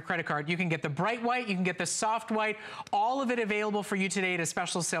change on your credit card. You can get the bright white, you can get the soft white, all of it available for you today at a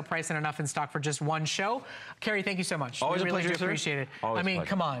special sale price and enough in stock for just one show. Carrie, thank you so much. Always we really a pleasure, do appreciate it. Always I mean,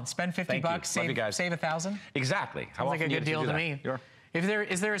 come on, spend 50 bucks, save 1,000. Exactly. Sounds like a good deal to me. Sure.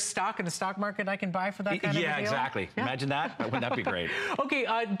 Is there a stock in the stock market I can buy for that kind of a deal? Yeah, exactly. Yeah. Imagine that. Wouldn't that be great? Okay,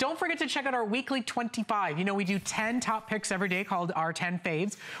 don't forget to check out our weekly 25. You know, we do 10 top picks every day called our 10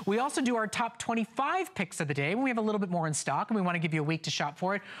 faves. We also do our top 25 picks of the day when we have a little bit more in stock and we want to give you a week to shop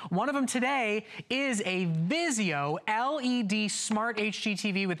for it. One of them today is a Vizio LED Smart HD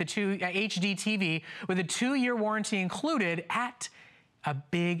TV with a HD TV with a 2-year warranty included at a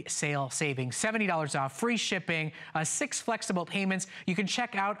big sale savings, $70 off, free shipping, 6 flexible payments. You can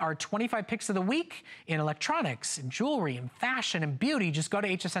check out our 25 picks of the week in electronics and jewelry and fashion and beauty. Just go to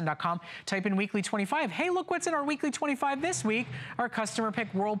hsn.com, type in weekly 25. Hey, look what's in our weekly 25 this week. Our customer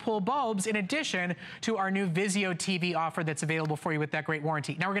pick Whirlpool bulbs in addition to our new Vizio TV offer that's available for you with that great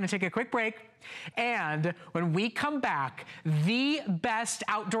warranty. Now we're gonna take a quick break. And when we come back, the best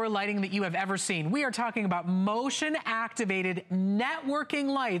outdoor lighting that you have ever seen. We are talking about motion-activated networking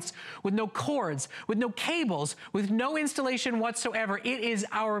lights with no cords, with no cables, with no installation whatsoever. It is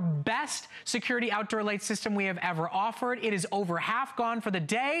our best security outdoor light system we have ever offered. It is over half gone for the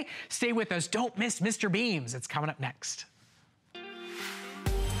day. Stay with us. Don't miss Mr. Beams. It's coming up next.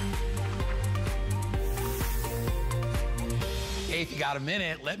 Hey, if you got a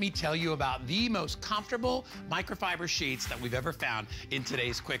minute, let me tell you about the most comfortable microfiber sheets that we've ever found in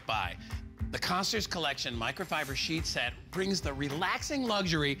today's Quick Buy. The Concierge Collection microfiber sheet set brings the relaxing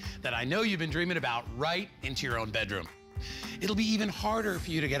luxury that I know you've been dreaming about right into your own bedroom. It'll be even harder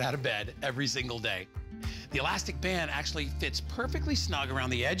for you to get out of bed every single day. The elastic band actually fits perfectly snug around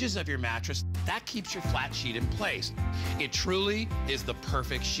the edges of your mattress. That keeps your flat sheet in place. It truly is the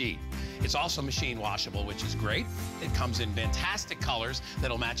perfect sheet. It's also machine washable, which is great. It comes in fantastic colors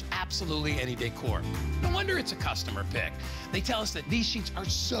that'll match absolutely any decor. No wonder it's a customer pick. They tell us that these sheets are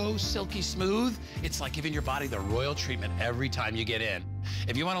so silky smooth, it's like giving your body the royal treatment every time you get in.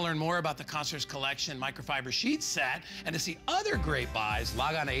 If you want to learn more about the Concierge Collection microfiber sheet set and to see other great buys,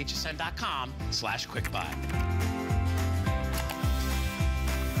 log on to hsn.com/quickbuy.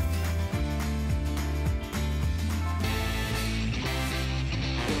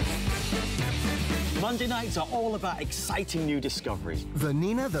 Monday nights are all about exciting new discoveries. The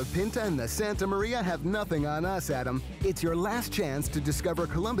Nina, the Pinta, and the Santa Maria have nothing on us, Adam. It's your last chance to discover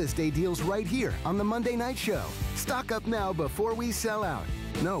Columbus Day deals right here on the Monday Night Show. Stock up now before we sell out.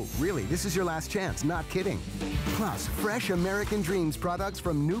 No, really, this is your last chance, not kidding. Plus, fresh American Dreams products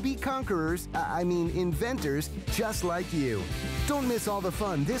from newbie conquerors, inventors just like you. Don't miss all the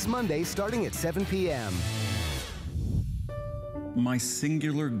fun this Monday starting at 7 p.m. My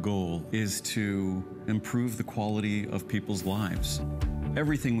singular goal is to improve the quality of people's lives.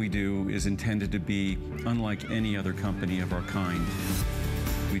 Everything we do is intended to be unlike any other company of our kind.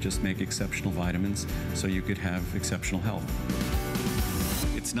 We just make exceptional vitamins so you could have exceptional health.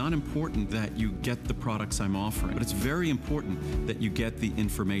 It's not important that you get the products I'm offering, but it's very important that you get the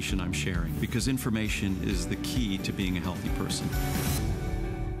information I'm sharing, because information is the key to being a healthy person.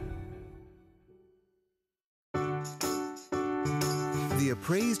 The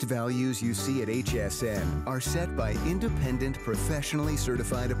appraised values you see at HSN are set by independent, professionally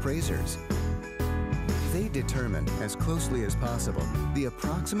certified appraisers. They determine, as closely as possible, the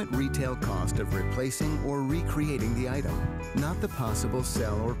approximate retail cost of replacing or recreating the item, not the possible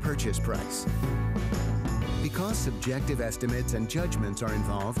sell or purchase price. Because subjective estimates and judgments are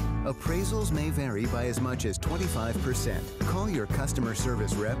involved, appraisals may vary by as much as 25%. Call your customer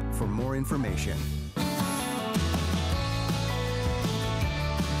service rep for more information.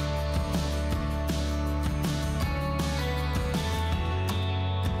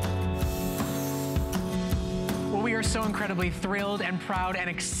 are so incredibly thrilled and proud and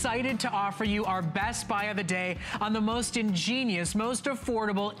excited to offer you our best buy of the day on the most ingenious, most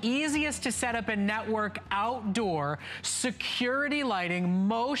affordable, easiest to set up and network outdoor security lighting,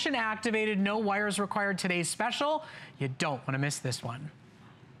 motion activated, no wires required. Today's special. You don't want to miss this one.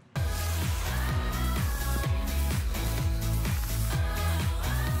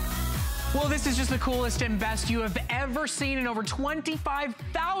 Well, this is just the coolest and best you have ever seen, and over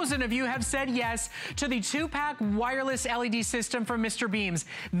 25,000 of you have said yes to the 2-pack wireless LED system from Mr. Beams.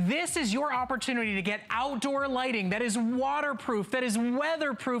 This is your opportunity to get outdoor lighting that is waterproof, that is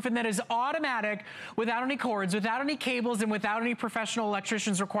weatherproof, and that is automatic without any cords, without any cables, and without any professional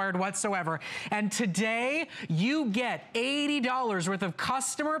electricians required whatsoever. And today, you get $80 worth of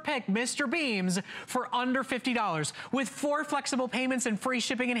customer pick Mr. Beams for under $50 with 4 flexible payments and free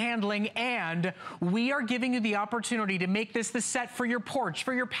shipping and handling. And we are giving you the opportunity to make this the set for your porch,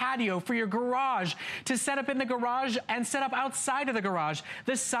 for your patio, for your garage, to set up in the garage and set up outside of the garage,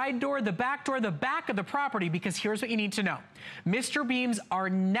 the side door, the back of the property, because here's what you need to know. Mr. Beams are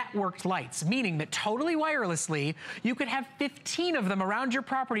networked lights, meaning that totally wirelessly, you could have 15 of them around your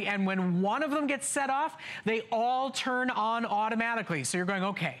property, and when one of them gets set off, they all turn on automatically. So you're going,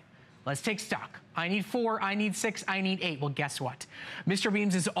 okay, let's take stock. I need 4, I need 6, I need 8. Well, guess what? Mr.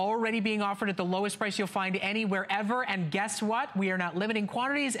 Beams is already being offered at the lowest price you'll find anywhere ever. And guess what? We are not limiting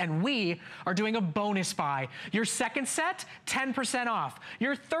quantities, and we are doing a bonus buy. Your second set, 10% off.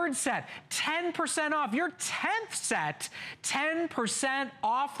 Your third set, 10% off. Your 10th set, 10%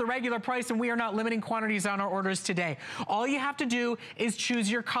 off the regular price, and we are not limiting quantities on our orders today. All you have to do is choose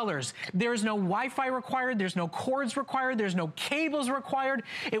your colors. There's no Wi-Fi required. There's no cords required. There's no cables required.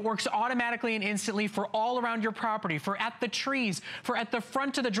 It works automatically and instantly for all around your property, for at the trees, for at the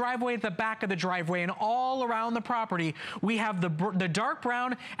front of the driveway, at the back of the driveway, and all around the property. We have the dark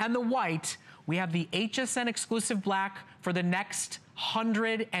brown and the white. We have the HSN exclusive black for the next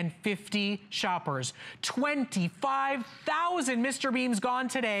 150 shoppers. 25,000 Mr. Beams gone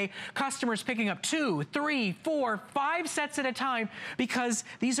today. Customers picking up 2, 3, 4, 5 sets at a time because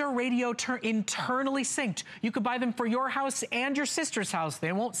these are radio internally synced. You could buy them for your house and your sister's house.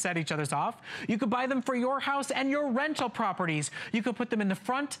 They won't set each other's off. You could buy them for your house and your rental properties. You could put them in the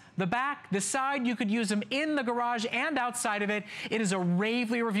front, the back, the side. You could use them in the garage and outside of it. It is a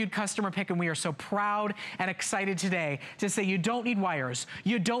ravely reviewed customer pick, and we are so proud and excited today to say you don't need wires.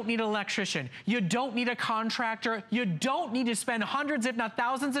 You don't need an electrician. You don't need a contractor. You don't need to spend hundreds, if not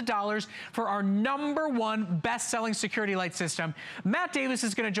thousands of dollars for our #1 best-selling security light system. Matt Davis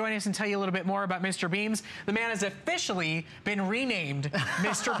is going to join us and tell you a little bit more about Mr. Beams. The man has officially been renamed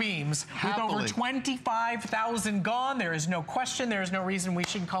Mr. Beams. With over 25,000 gone, there is no question. There is no reason we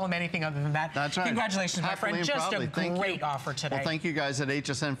shouldn't call him anything other than that. That's right. Congratulations, my friend. Just a great offer today. Well, thank you guys at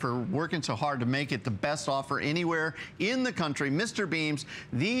HSN for working so hard to make it the best offer anywhere in the country. Mr. Beams,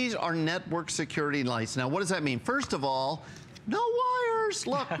 these are network security lights. Now, what does that mean? First of all, no wires.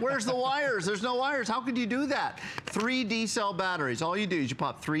 Look, where's the wires? There's no wires. How could you do that? 3 D-cell batteries. All you do is you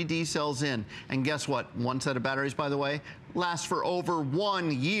pop 3 D-cells in. And guess what? One set of batteries, by the way, lasts for over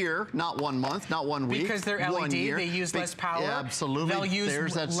 1 year, not 1 month, not 1 week. Because they're LED, they use less power. Yeah, absolutely. They'll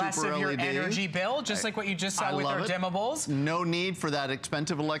use less of your energy bill, just like what you just saw with our dimmables. No need for that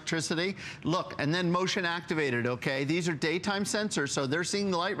expensive electricity. Look, and then motion activated, okay? These are daytime sensors, so they're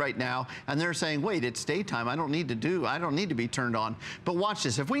seeing the light right now, and they're saying, wait, it's daytime. I don't need to be turned on. But watch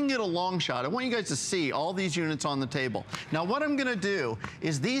this. If we can get a long shot, I want you guys to see all these units on the table. Now, what I'm gonna do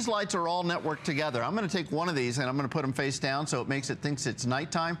is these lights are all networked together. I'm gonna take one of these and I'm gonna put them face down so it thinks it's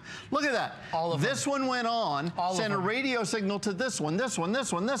nighttime. Look at that. All of them. This one went on, sent a radio signal to this one, this one,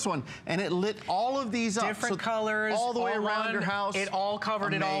 this one, this one, and it lit all of these up. Different colors. All the way around your house. It all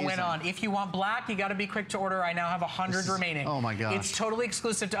covered, Amazing. it all went on. If you want black, you gotta be quick to order. I now have 100 remaining. Oh my gosh. It's totally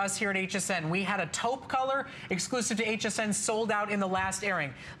exclusive to us here at HSN. We had a taupe color exclusive to HSN sold out in the last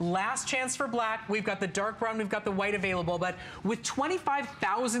airing. Last chance for black. We've got the dark brown, we've got the white available, but with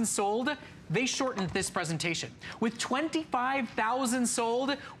 25,000 sold, they shortened this presentation. With 25,000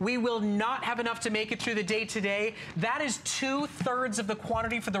 sold, we will not have enough to make it through the day today. That is 2/3 of the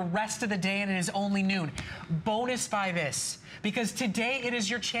quantity for the rest of the day, and it is only noon. Bonus buy this, because today it is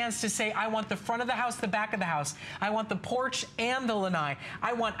your chance to say, I want the front of the house, the back of the house. I want the porch and the lanai.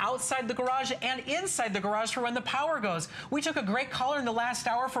 I want outside the garage and inside the garage for when the power goes. We took a great caller in the last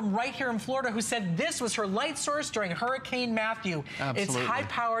hour from right here in Florida who said this was her light source during Hurricane Matthew. Absolutely. It's high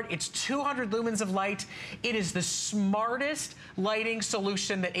powered, it's 200 lumens of light. It is the smartest lighting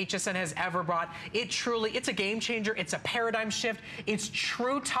solution that HSN has ever brought. It's a game changer. It's a paradigm shift. It's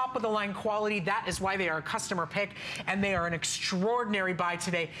true top of the line quality. That is why they are a customer pick, and they are an extraordinary buy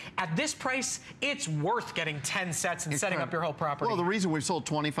today. At this price, it's worth getting 10 sets and setting up your whole property. Well, the reason we've sold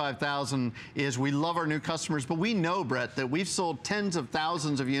 25,000 is we love our new customers, but we know, Brett, that we've sold tens of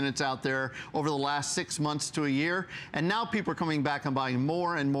thousands of units out there over the last 6 months to a year, and now people are coming back and buying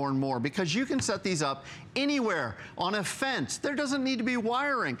more and more and more because you can set these up anywhere on a fence. There doesn't need to be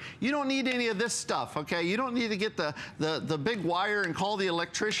wiring. You don't need any of this stuff, okay? You don't need to get the big wire and call the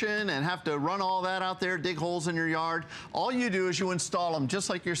electrician and have to run all that out there, dig holes in your yard. All you do is you install them just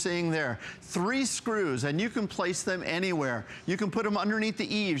like you're seeing there. 3 screws, and you can place them anywhere. You can put them underneath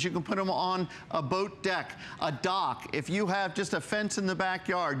the eaves. You can put them on a boat deck, a dock. If you have just a fence in the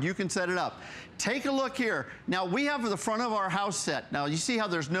backyard, you can set it up. Take a look here. Now, we have the front of our house set. Now, you see how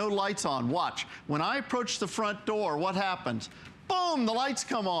there's no lights on. Watch. When I approach the front door, what happens? Boom, the lights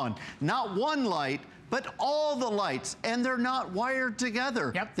come on. Not one light, but all the lights, and they're not wired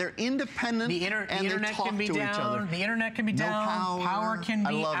together. Yep. They're independent, and they talk to each other. The internet can be down. Power can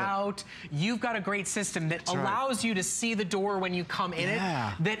be out. You've got a great system that allows you to see the door when you come in it.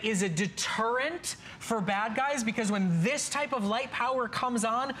 That is a deterrent for bad guys, because when this type of light power comes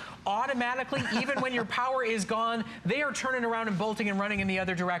on, automatically, even when your power is gone, they are turning around and bolting and running in the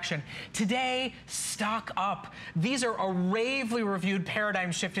other direction. Today, stock up. These are a ravely reviewed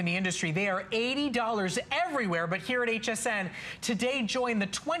paradigm shift in the industry. They are $80 everywhere, but here at HSN, today join the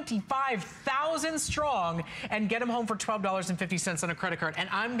 25,000 strong and get them home for $12.50 on a credit card. And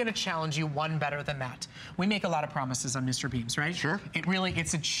I'm gonna challenge you one better than that. We make a lot of promises on Mr. Beams, right? Sure.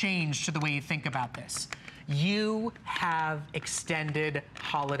 It's a change to the way you think about this. You have extended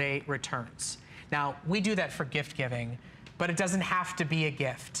holiday returns. Now, we do that for gift giving, but it doesn't have to be a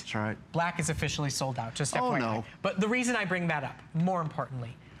gift. That's right. Black is officially sold out, just FYI. No. But the reason I bring that up, more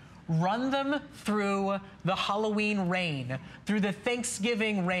importantly, run them through the Halloween rain, through the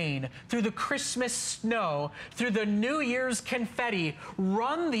Thanksgiving rain, through the Christmas snow, through the New Year's confetti.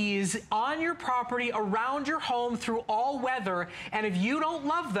 Run these on your property, around your home, through all weather. And if you don't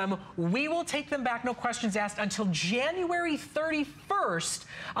love them, we will take them back, no questions asked, until January 31st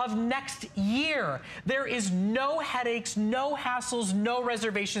of next year. There is no headaches, no hassles, no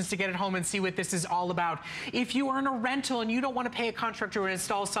reservations to get it home and see what this is all about. If you are in a rental and you don't want to pay a contractor to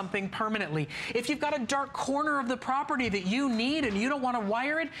install something permanently, if you've got a dark corner of the property that you need and you don't want to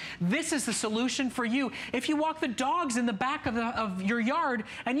wire it, this is the solution for you. If you walk the dogs in the back of your yard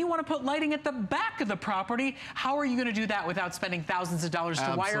and you want to put lighting at the back of the property, how are you going to do that without spending thousands of dollars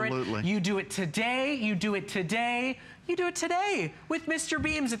to wire it? You do it today. You do it today. You do it today with Mr.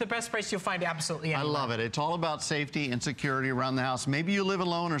 Beams at the best price you'll find absolutely anywhere. I love it. It's all about safety and security around the house. Maybe you live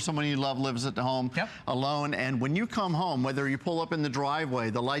alone or someone you love lives at home alone, and when you come home, whether you pull up in the driveway,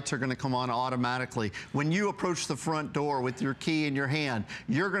 the lights are going to come on automatically. When you approach the front door with your key in your hand,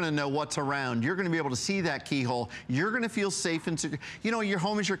 you're going to know what's around. You're going to be able to see that keyhole. You're going to feel safe and secure. You know, your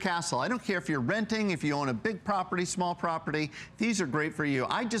home is your castle. I don't care if you're renting, if you own a big property, small property. These are great for you.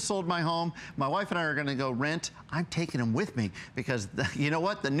 I just sold my home. My wife and I are going to go rent. I'm taking them with me because you know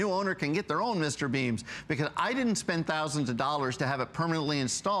what? The new owner can get their own Mr. Beams because I didn't spend thousands of dollars to have it permanently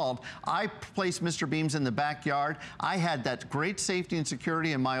installed. I placed Mr. Beams in the backyard. I had that great safety and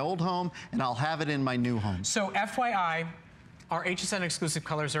security in my old home, and I'll have it in my new home. So FYI, our HSN exclusive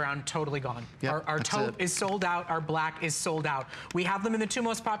colors are totally gone. Yep, our taupe is sold out. Our black is sold out. We have them in the 2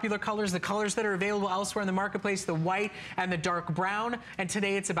 most popular colors, the colors that are available elsewhere in the marketplace, the white and the dark brown. And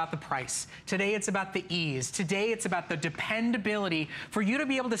today it's about the price. Today it's about the ease. Today it's about the dependability for you to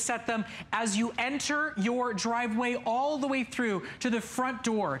be able to set them as you enter your driveway all the way through to the front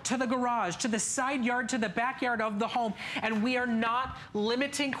door, to the garage, to the side yard, to the backyard of the home. And we are not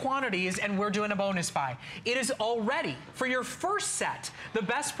limiting quantities, and we're doing a bonus buy. It is already for your first set, the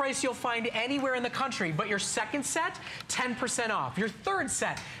best price you'll find anywhere in the country, but your second set, 10% off. Your third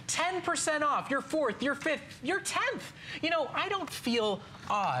set, 10% off. Your fourth, your fifth, your 10th. You know, I don't feel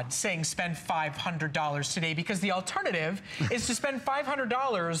odd saying spend $500 today because the alternative is to spend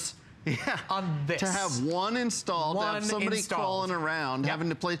 $500 on this. To have one installed, to have somebody calling around, having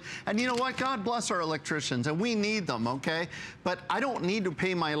to place. And you know what? God bless our electricians, and we need them, okay? But I don't need to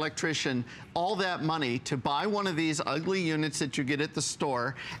pay my electrician all that money to buy one of these ugly units that you get at the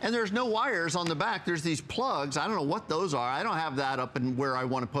store. And there's no wires on the back. There's these plugs. I don't know what those are. I don't have that up in where I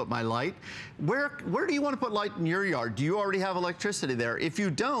want to put my light. Where do you want to put light in your yard? Do you already have electricity there? If you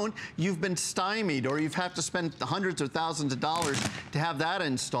don't, you've been stymied, or you've had to spend hundreds or thousands of dollars to have that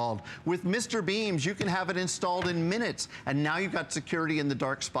installed. With Mr. Beams, you can have it installed in minutes, and now you've got security in the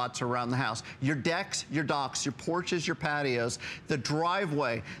dark spots around the house. Your decks, your docks, your porches, your patios, the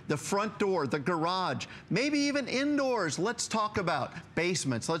driveway, the front door, the garage, maybe even indoors. Let's talk about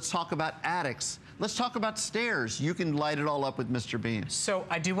basements. Let's talk about attics. Let's talk about stairs. You can light it all up with Mr. Beams. So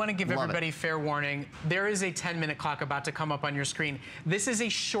I do want to give everybody fair warning. There is a 10-minute clock about to come up on your screen. This is a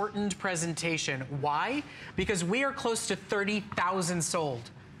shortened presentation. Why? Because we are close to 30,000 sold.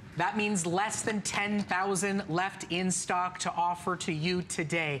 That means less than 10,000 left in stock to offer to you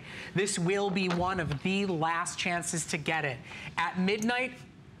today. This will be one of the last chances to get it. At midnight,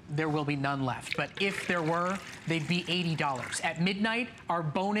 there will be none left. But if there were, they'd be $80. At midnight, our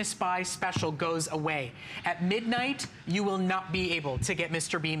bonus buy special goes away. At midnight, you will not be able to get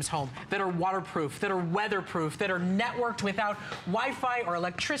Mr. Beams home that are waterproof, that are weatherproof, that are networked without Wi-Fi or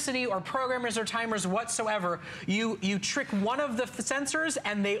electricity or programmers or timers whatsoever. You trick one of the sensors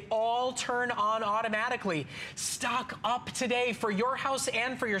and they all turn on automatically. Stock up today for your house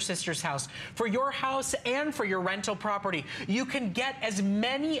and for your sister's house, for your house and for your rental property. You can get as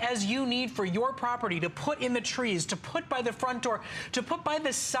many as you need for your property to put in the trees, to put by the front door, to put by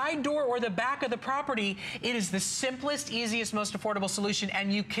the side door or the back of the property. It is the simplest, easiest, most affordable solution,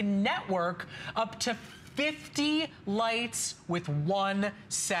 and you can network up to 50 lights with one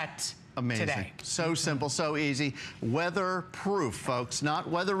set. Amazing. Today. So simple, so easy. Weatherproof, folks. Not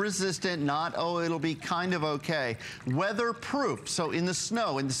weather resistant, not, oh, it'll be kind of okay. Weatherproof. So in the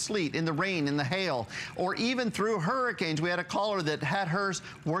snow, in the sleet, in the rain, in the hail, or even through hurricanes. We had a caller that had hers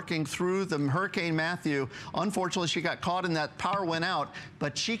working through the Hurricane Matthew. Unfortunately, she got caught in that, power went out,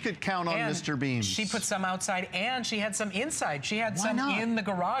 but she could count on Mr. Beams. She put some outside and she had some inside. She had some in the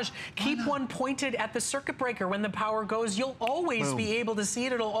garage. Keep one pointed at the circuit breaker. When the power goes, you'll always be able to see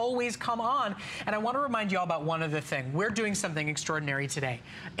it. It'll always come on. And I want to remind you all about one other thing. We're doing something extraordinary today.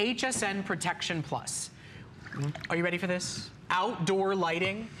 HSN Protection Plus. Are you ready for this? Outdoor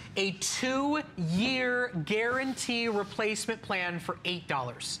lighting, a 2-year guarantee replacement plan for $8.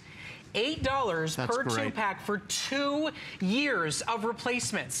 $8 per 2-pack for 2 years of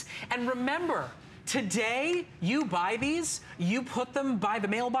replacements. And remember, today, you buy these, you put them by the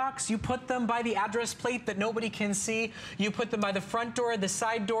mailbox, you put them by the address plate that nobody can see, you put them by the front door, the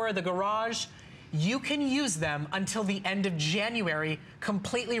side door, the garage. You can use them until the end of January,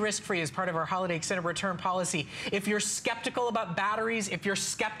 completely risk-free as part of our holiday extended return policy. If you're skeptical about batteries, if you're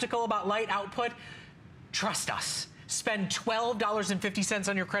skeptical about light output, trust us. Spend $12.50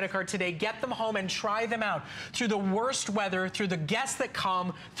 on your credit card today. Get them home and try them out through the worst weather, through the guests that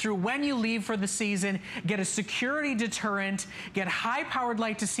come, through when you leave for the season. Get a security deterrent. Get high-powered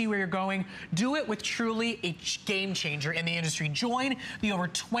light to see where you're going. Do it with truly a game changer in the industry. Join the over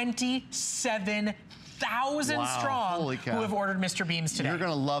 27,000 strong who have ordered Mr. Beams today. You're going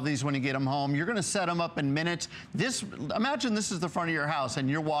to love these when you get them home. You're going to set them up in minutes. Imagine this is the front of your house and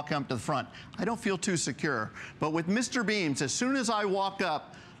you're walking up to the front. I don't feel too secure. But with Mr. Beams, as soon as I walk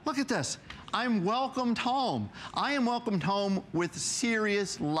up, look at this. I'm welcomed home. I am welcomed home with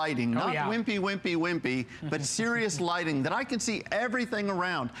serious lighting. Not wimpy, but serious lighting that I can see everything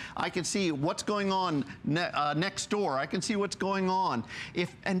around. I can see what's going on next door. I can see what's going on.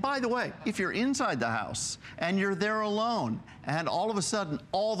 And by the way, if you're inside the house and you're there alone and all of a sudden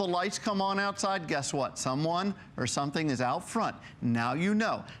all the lights come on outside, guess what? Someone or something is out front. Now you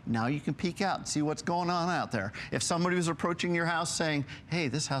know. Now you can peek out and see what's going on out there. If somebody was approaching your house saying, hey,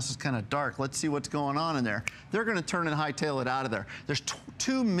 this house is kind of dark, let's see what's going on in there, they're going to turn and hightail it out of there. There's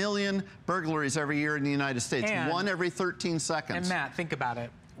 2 million burglaries every year in the United States, one every 13 seconds. And Matt, think about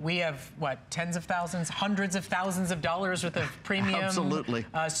it. We have, what, tens of thousands, hundreds of thousands of dollars worth of premium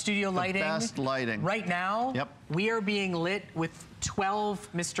studio lighting. Best lighting. Right now, we are being lit with 12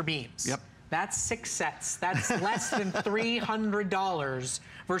 Mr. Beams. That's 6 sets. That's less than $300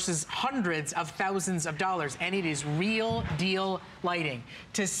 versus hundreds of thousands of dollars. And it is real deal lighting.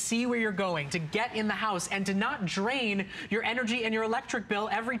 To see where you're going, to get in the house, and to not drain your energy and your electric bill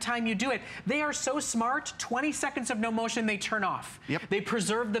every time you do it. They are so smart, 20 seconds of no motion, they turn off. They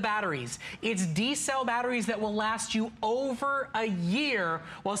preserve the batteries. It's D-cell batteries that will last you over a year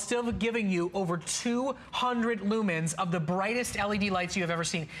while still giving you over 200 lumens of the brightest LED lights you have ever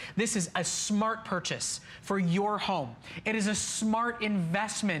seen. This is a smart purchase for your home. It is a smart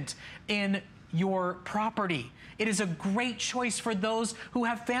investment in your property. It is a great choice for those who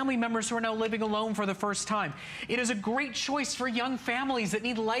have family members who are now living alone for the first time. It is a great choice for young families that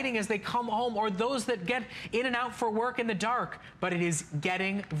need lighting as they come home, or those that get in and out for work in the dark. But it is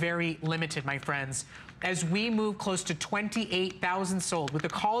getting very limited, my friends. As we move close to 28,000 sold, with the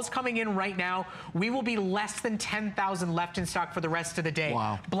calls coming in right now, we will be less than 10,000 left in stock for the rest of the day.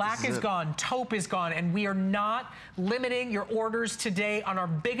 Black is gone, taupe is gone, and we are not limiting your orders today on our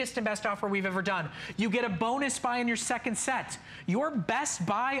biggest and best offer we've ever done. You get a bonus buy in your second set. Your best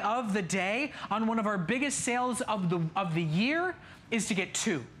buy of the day on one of our biggest sales of the year is to get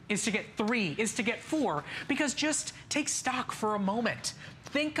 2 is to get 3, is to get 4, because just take stock for a moment.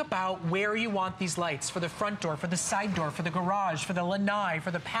 Think about where you want these lights for the front door, for the side door, for the garage, for the lanai, for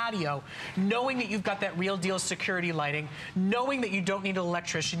the patio, knowing that you've got that real deal security lighting, knowing that you don't need an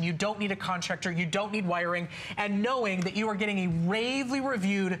electrician, you don't need a contractor, you don't need wiring, and knowing that you are getting a ravely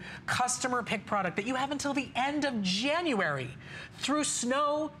reviewed customer pick product that you have until the end of January. Through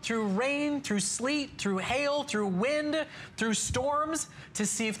snow, through rain, through sleet, through hail, through wind, through storms, to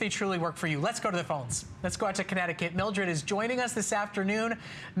see if they truly work for you. Let's go to the phones. Let's go out to Connecticut. Mildred is joining us this afternoon.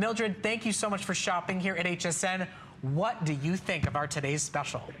 Mildred, thank you so much for shopping here at HSN. What do you think of our today's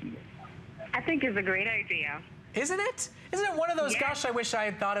special? I think it's a great idea. Isn't it? Isn't it one of those, gosh, I wish I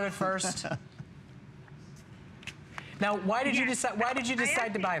had thought of it first? Now, why did you decide? Why did you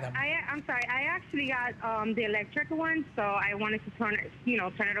decide to buy them? I'm sorry. I actually got the electric one, so I wanted to turn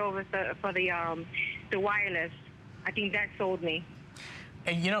it over for the wireless. I think that sold me.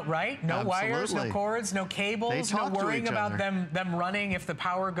 And you know, right? No wires, no cords, no cables, no worrying about them running if the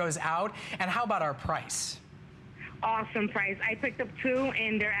power goes out. And how about our price? Awesome price. I picked up 2,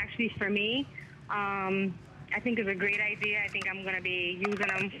 and they're actually for me. I think it's a great idea. I think I'm going to be using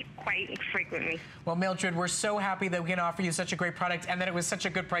them quite frequently. Well, Mildred, we're so happy that we can offer you such a great product and that it was such a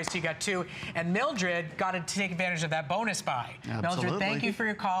good price you got 2. And Mildred got to take advantage of that bonus buy. Absolutely. Mildred, thank you for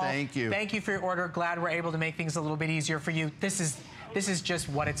your call. Thank you. Thank you for your order. Glad we're able to make things a little bit easier for you. This is just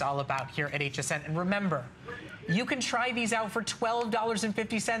what it's all about here at HSN. And remember, you can try these out for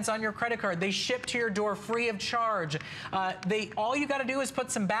 $12.50 on your credit card. They ship to your door free of charge. All you got to do is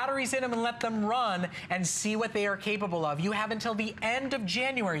put some batteries in them and let them run and see what they are capable of. You have until the end of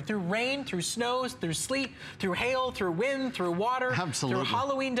January, through rain, through snows, through sleet, through hail, through wind, through water, through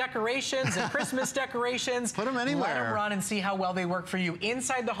Halloween decorations and Christmas decorations. Put them anywhere. Let them run and see how well they work for you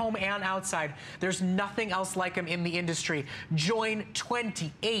inside the home and outside. There's nothing else like them in the industry. Join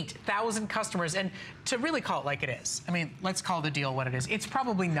 28,000 customers, and to really call it like it is, I mean, let's call the deal what it is. It's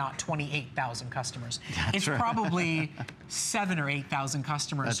probably not 28,000 customers. It's probably 7,000 or 8,000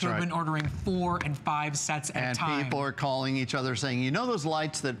 customers who have been ordering 4 and 5 sets at a time. And people are calling each other saying, you know those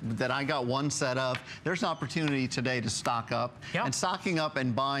lights that I got 1 set of? There's an opportunity today to stock up. And stocking up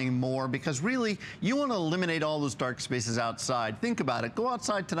and buying more, because really, you want to eliminate all those dark spaces outside. Think about it. Go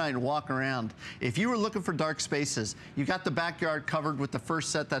outside tonight and walk around. If you were looking for dark spaces, you got the backyard covered with the first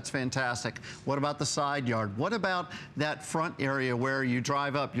set. That's fantastic. What about the side yard? What about that front area where you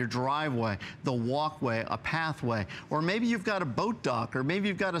drive up, your driveway, the walkway, a pathway? Or maybe you've got a boat dock, or maybe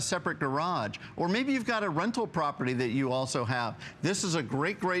you've got a separate garage, or maybe you've got a rental property that you also have. This is a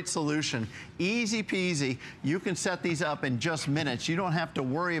great, great solution. Easy peasy. You can set these up in just minutes. You don't have to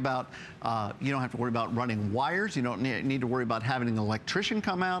worry about running wires. You don't need to worry about having an electrician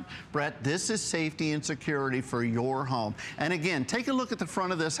come out. Brett, this is safety and security for your home. And again, take a look at the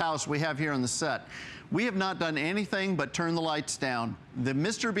front of this house we have here on the set. We have not done anything but turn the lights down. The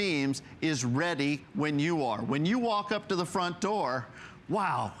Mr. Beams is ready when you are. When you walk up to the front door,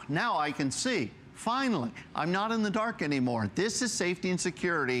 wow, now I can see. Finally, I'm not in the dark anymore. This is safety and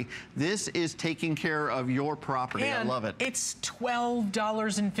security. This is taking care of your property. I love it. It's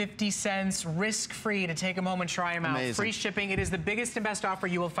 $12.50, risk-free to take them home and try them out. Amazing. Free shipping. It is the biggest and best offer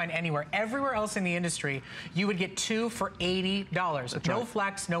you will find anywhere. Everywhere else in the industry, you would get 2 for $80 with no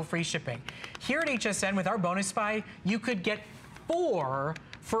flex, no free shipping. Here at HSN, with our bonus buy, you could get 4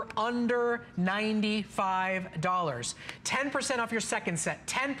 for under $95. 10% off your second set,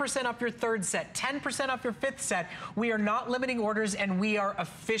 10% off your third set, 10% off your 5th set. We are not limiting orders, and we are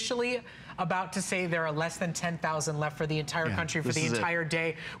officially about to say there are less than 10,000 left for the entire country for the entire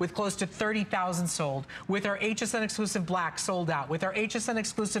day, with close to 30,000 sold. With our HSN exclusive black sold out, with our HSN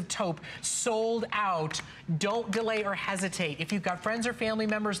exclusive taupe sold out. Don't delay or hesitate. If you've got friends or family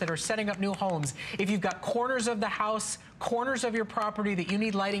members that are setting up new homes, if you've got corners of the house, corners of your property that you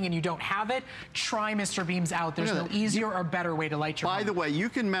need lighting and you don't have it, try Mr. Beams out. There's no easier or better way to light your home. By the way, you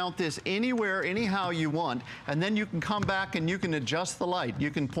can mount this anywhere, anyhow you want, and then you can come back and you can adjust the light.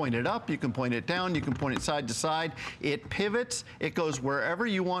 You can point it up, you can point it down, you can point it side to side. It pivots, it goes wherever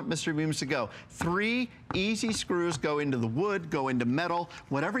you want Mr. Beams to go. 3 easy screws go into the wood, go into metal.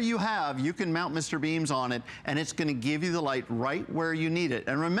 Whatever you have, you can mount Mr. Beams on it, and it's going to give you the light right where you need it.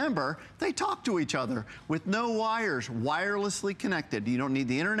 And remember, they talk to each other with no wires. wirelessly connected. You don't need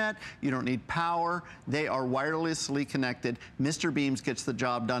the internet, you don't need power. They are wirelessly connected. Mr. Beams gets the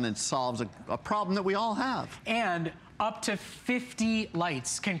job done and solves a problem that we all have. And up to 50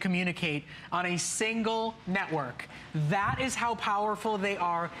 lights can communicate on a single network. That is how powerful they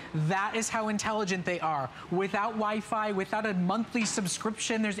are. That is how intelligent they are. Without Wi-Fi, without a monthly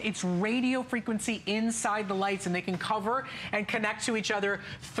subscription, it's radio frequency inside the lights, and they can cover and connect to each other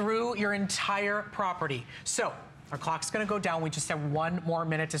through your entire property. So our clock's gonna go down. We just have 1 more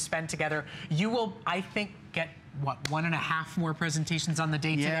minute to spend together. You will, I think, get what, 1.5 more presentations on the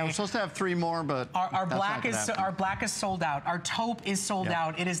day today? Yeah, we're supposed to have 3 more, but our black is sold out. Our taupe is sold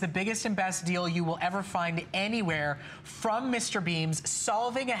out. It is the biggest and best deal you will ever find anywhere from Mr. Beams,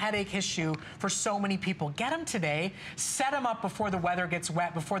 solving a headache issue for so many people. Get them today. Set them up before the weather gets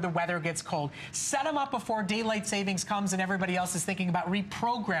wet, before the weather gets cold. Set them up before daylight savings comes and everybody else is thinking about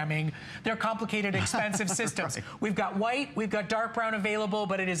reprogramming their complicated, expensive systems. Right. We've got white, we've got dark brown available,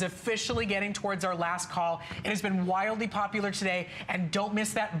 but it is officially getting towards our last call. It has been wildly popular today, and don't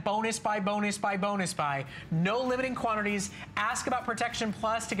miss that bonus buy, bonus buy, bonus buy. No limiting quantities. Ask about Protection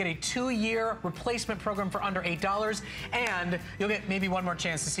Plus to get a 2-year replacement program for under $8, and you'll get maybe one more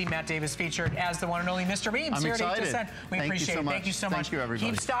chance to see Matt Davis featured as the one and only Mr. Beams. I'm here excited. At HSN. We appreciate it. Thank you so much. Thank you, everybody.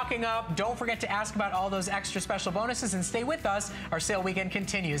 Keep stocking up. Don't forget to ask about all those extra special bonuses, and stay with us. Our sale weekend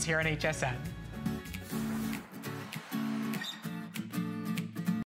continues here on HSN.